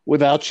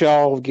 Without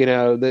y'all,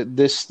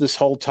 this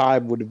whole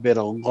time would have been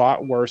a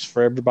lot worse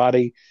for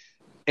everybody.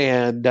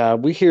 And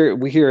we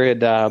here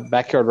at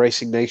Backyard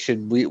Racing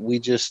Nation, we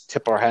just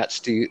tip our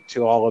hats to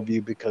all of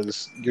you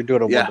because you're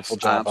doing a wonderful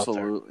job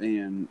absolutely.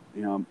 Out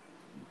there. And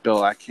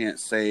Bill, I can't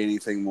say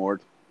anything more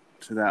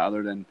to that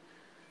other than,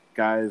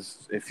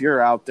 guys, if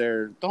you're out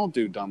there, don't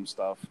do dumb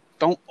stuff.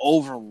 Don't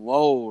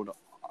overload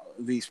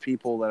these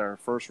people that are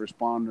first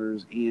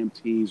responders,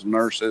 EMTs,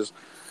 nurses,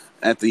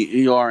 at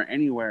the ER,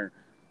 anywhere.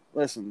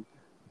 Listen,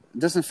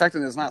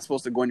 disinfectant is not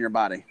supposed to go in your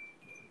body.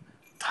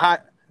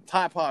 Tide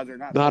pods are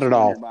not supposed at to go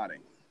all. in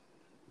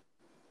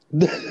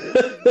your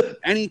body.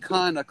 Any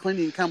kind of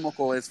cleaning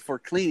chemical is for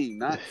cleaning,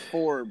 not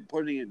for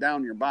putting it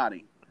down your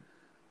body.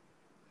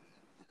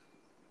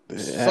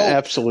 Soap.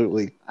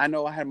 Absolutely. I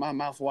know I had my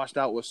mouth washed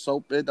out with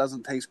soap. It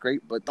doesn't taste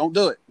great, but don't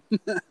do it.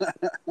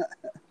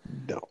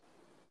 No.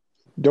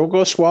 Don't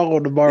go swallow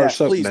the bar of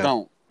soap. Please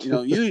now.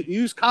 don't.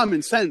 Use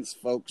common sense,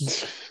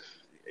 folks.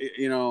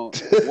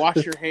 Wash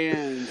your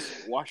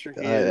hands. Wash your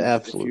hands.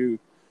 Absolutely.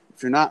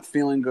 If you're not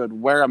feeling good,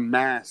 wear a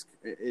mask.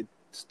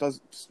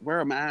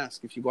 Wear a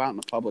mask if you go out in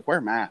the public. Wear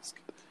a mask.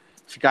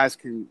 If you guys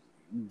can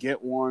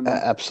get one.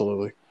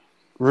 Absolutely.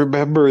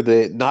 Remember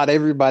that not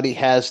everybody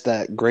has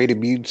that great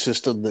immune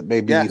system that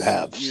maybe you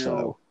have.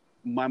 So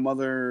my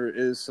mother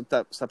is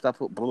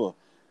susceptible,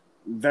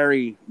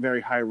 very, very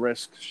high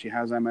risk. She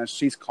has MS.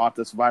 She's caught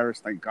this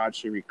virus. Thank God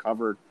she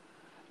recovered.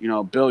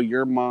 Bill,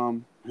 your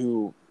mom,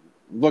 who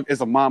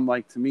is a mom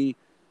like to me,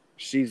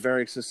 she's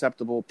very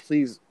susceptible.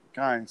 Please,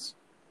 guys,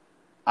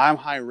 I'm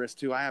high risk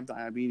too. I have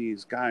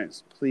diabetes.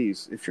 Guys,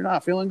 please, if you're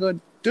not feeling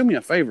good, do me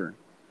a favor.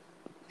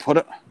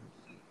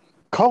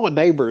 Call a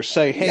neighbor.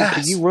 Say, hey,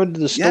 can you run to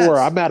the store?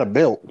 I'm out of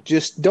milk.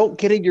 Just don't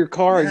get in your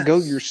car and go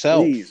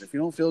yourself. Please, if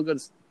you don't feel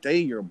good, stay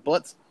your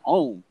butts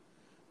home.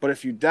 But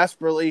if you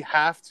desperately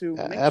have to,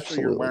 make sure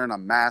you're wearing a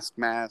mask,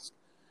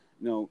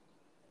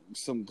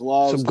 some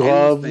gloves,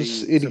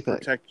 anything to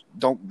protect.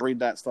 Don't breathe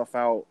that stuff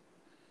out,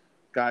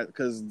 guys.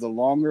 Because the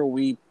longer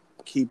we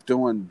keep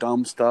doing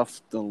dumb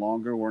stuff, the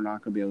longer we're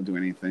not going to be able to do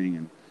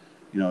anything.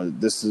 And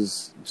this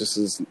is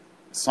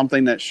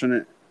something that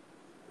shouldn't.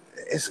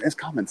 It's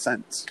common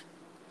sense.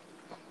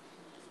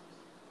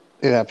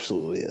 It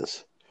absolutely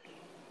is.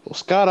 Well,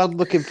 Scott, I'm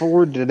looking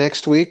forward to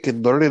next week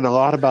and learning a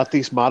lot about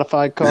these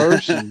modified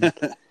cars. And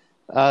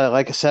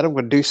like I said, I'm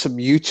going to do some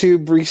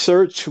YouTube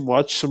research and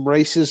watch some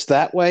races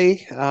that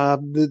way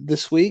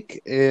this week.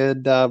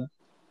 And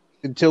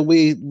until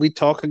we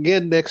talk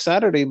again next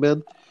Saturday,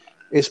 man,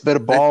 it's been a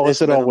ball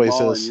as it always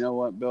is. And you know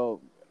what,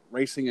 Bill?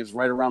 Racing is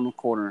right around the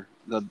corner.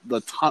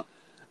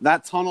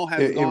 That tunnel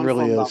has gone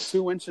from about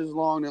 2 inches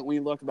long that we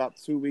looked about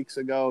 2 weeks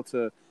ago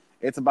to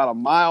it's about a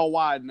mile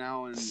wide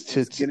now, and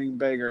it's getting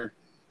bigger.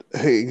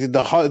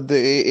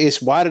 It's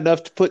wide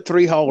enough to put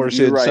three haulers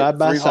in side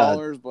by side. 3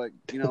 haulers, but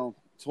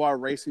to our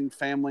racing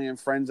family and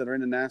friends that are in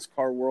the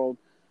NASCAR world,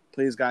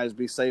 please, guys,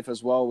 be safe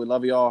as well. We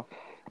love y'all,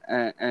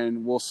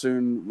 and we'll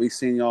soon be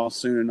seeing y'all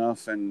soon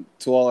enough. And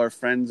to all our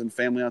friends and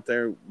family out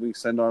there, we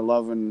send our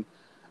love and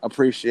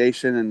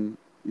appreciation.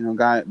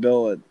 And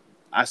Bill,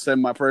 I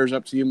send my prayers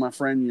up to you, my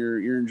friend.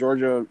 You're in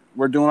Georgia.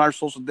 We're doing our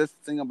social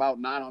distancing about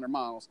 900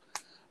 miles.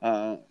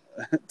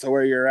 To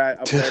where you're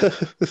at up there.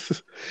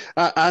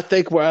 I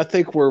think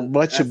we're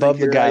much above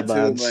the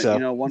guidelines. Too,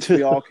 but, once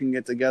we all can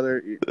get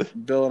together,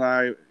 Bill and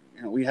I,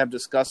 we have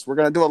discussed we're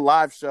going to do a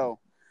live show.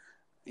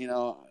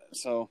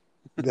 So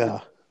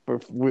yeah,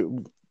 we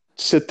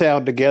sit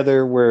down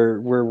together where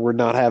we're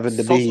not having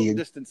to be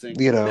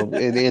distancing.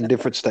 In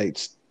different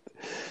states.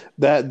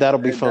 That'll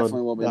be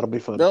fun. That'll be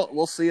fun. Bill,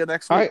 we'll see you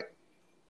next week. All right.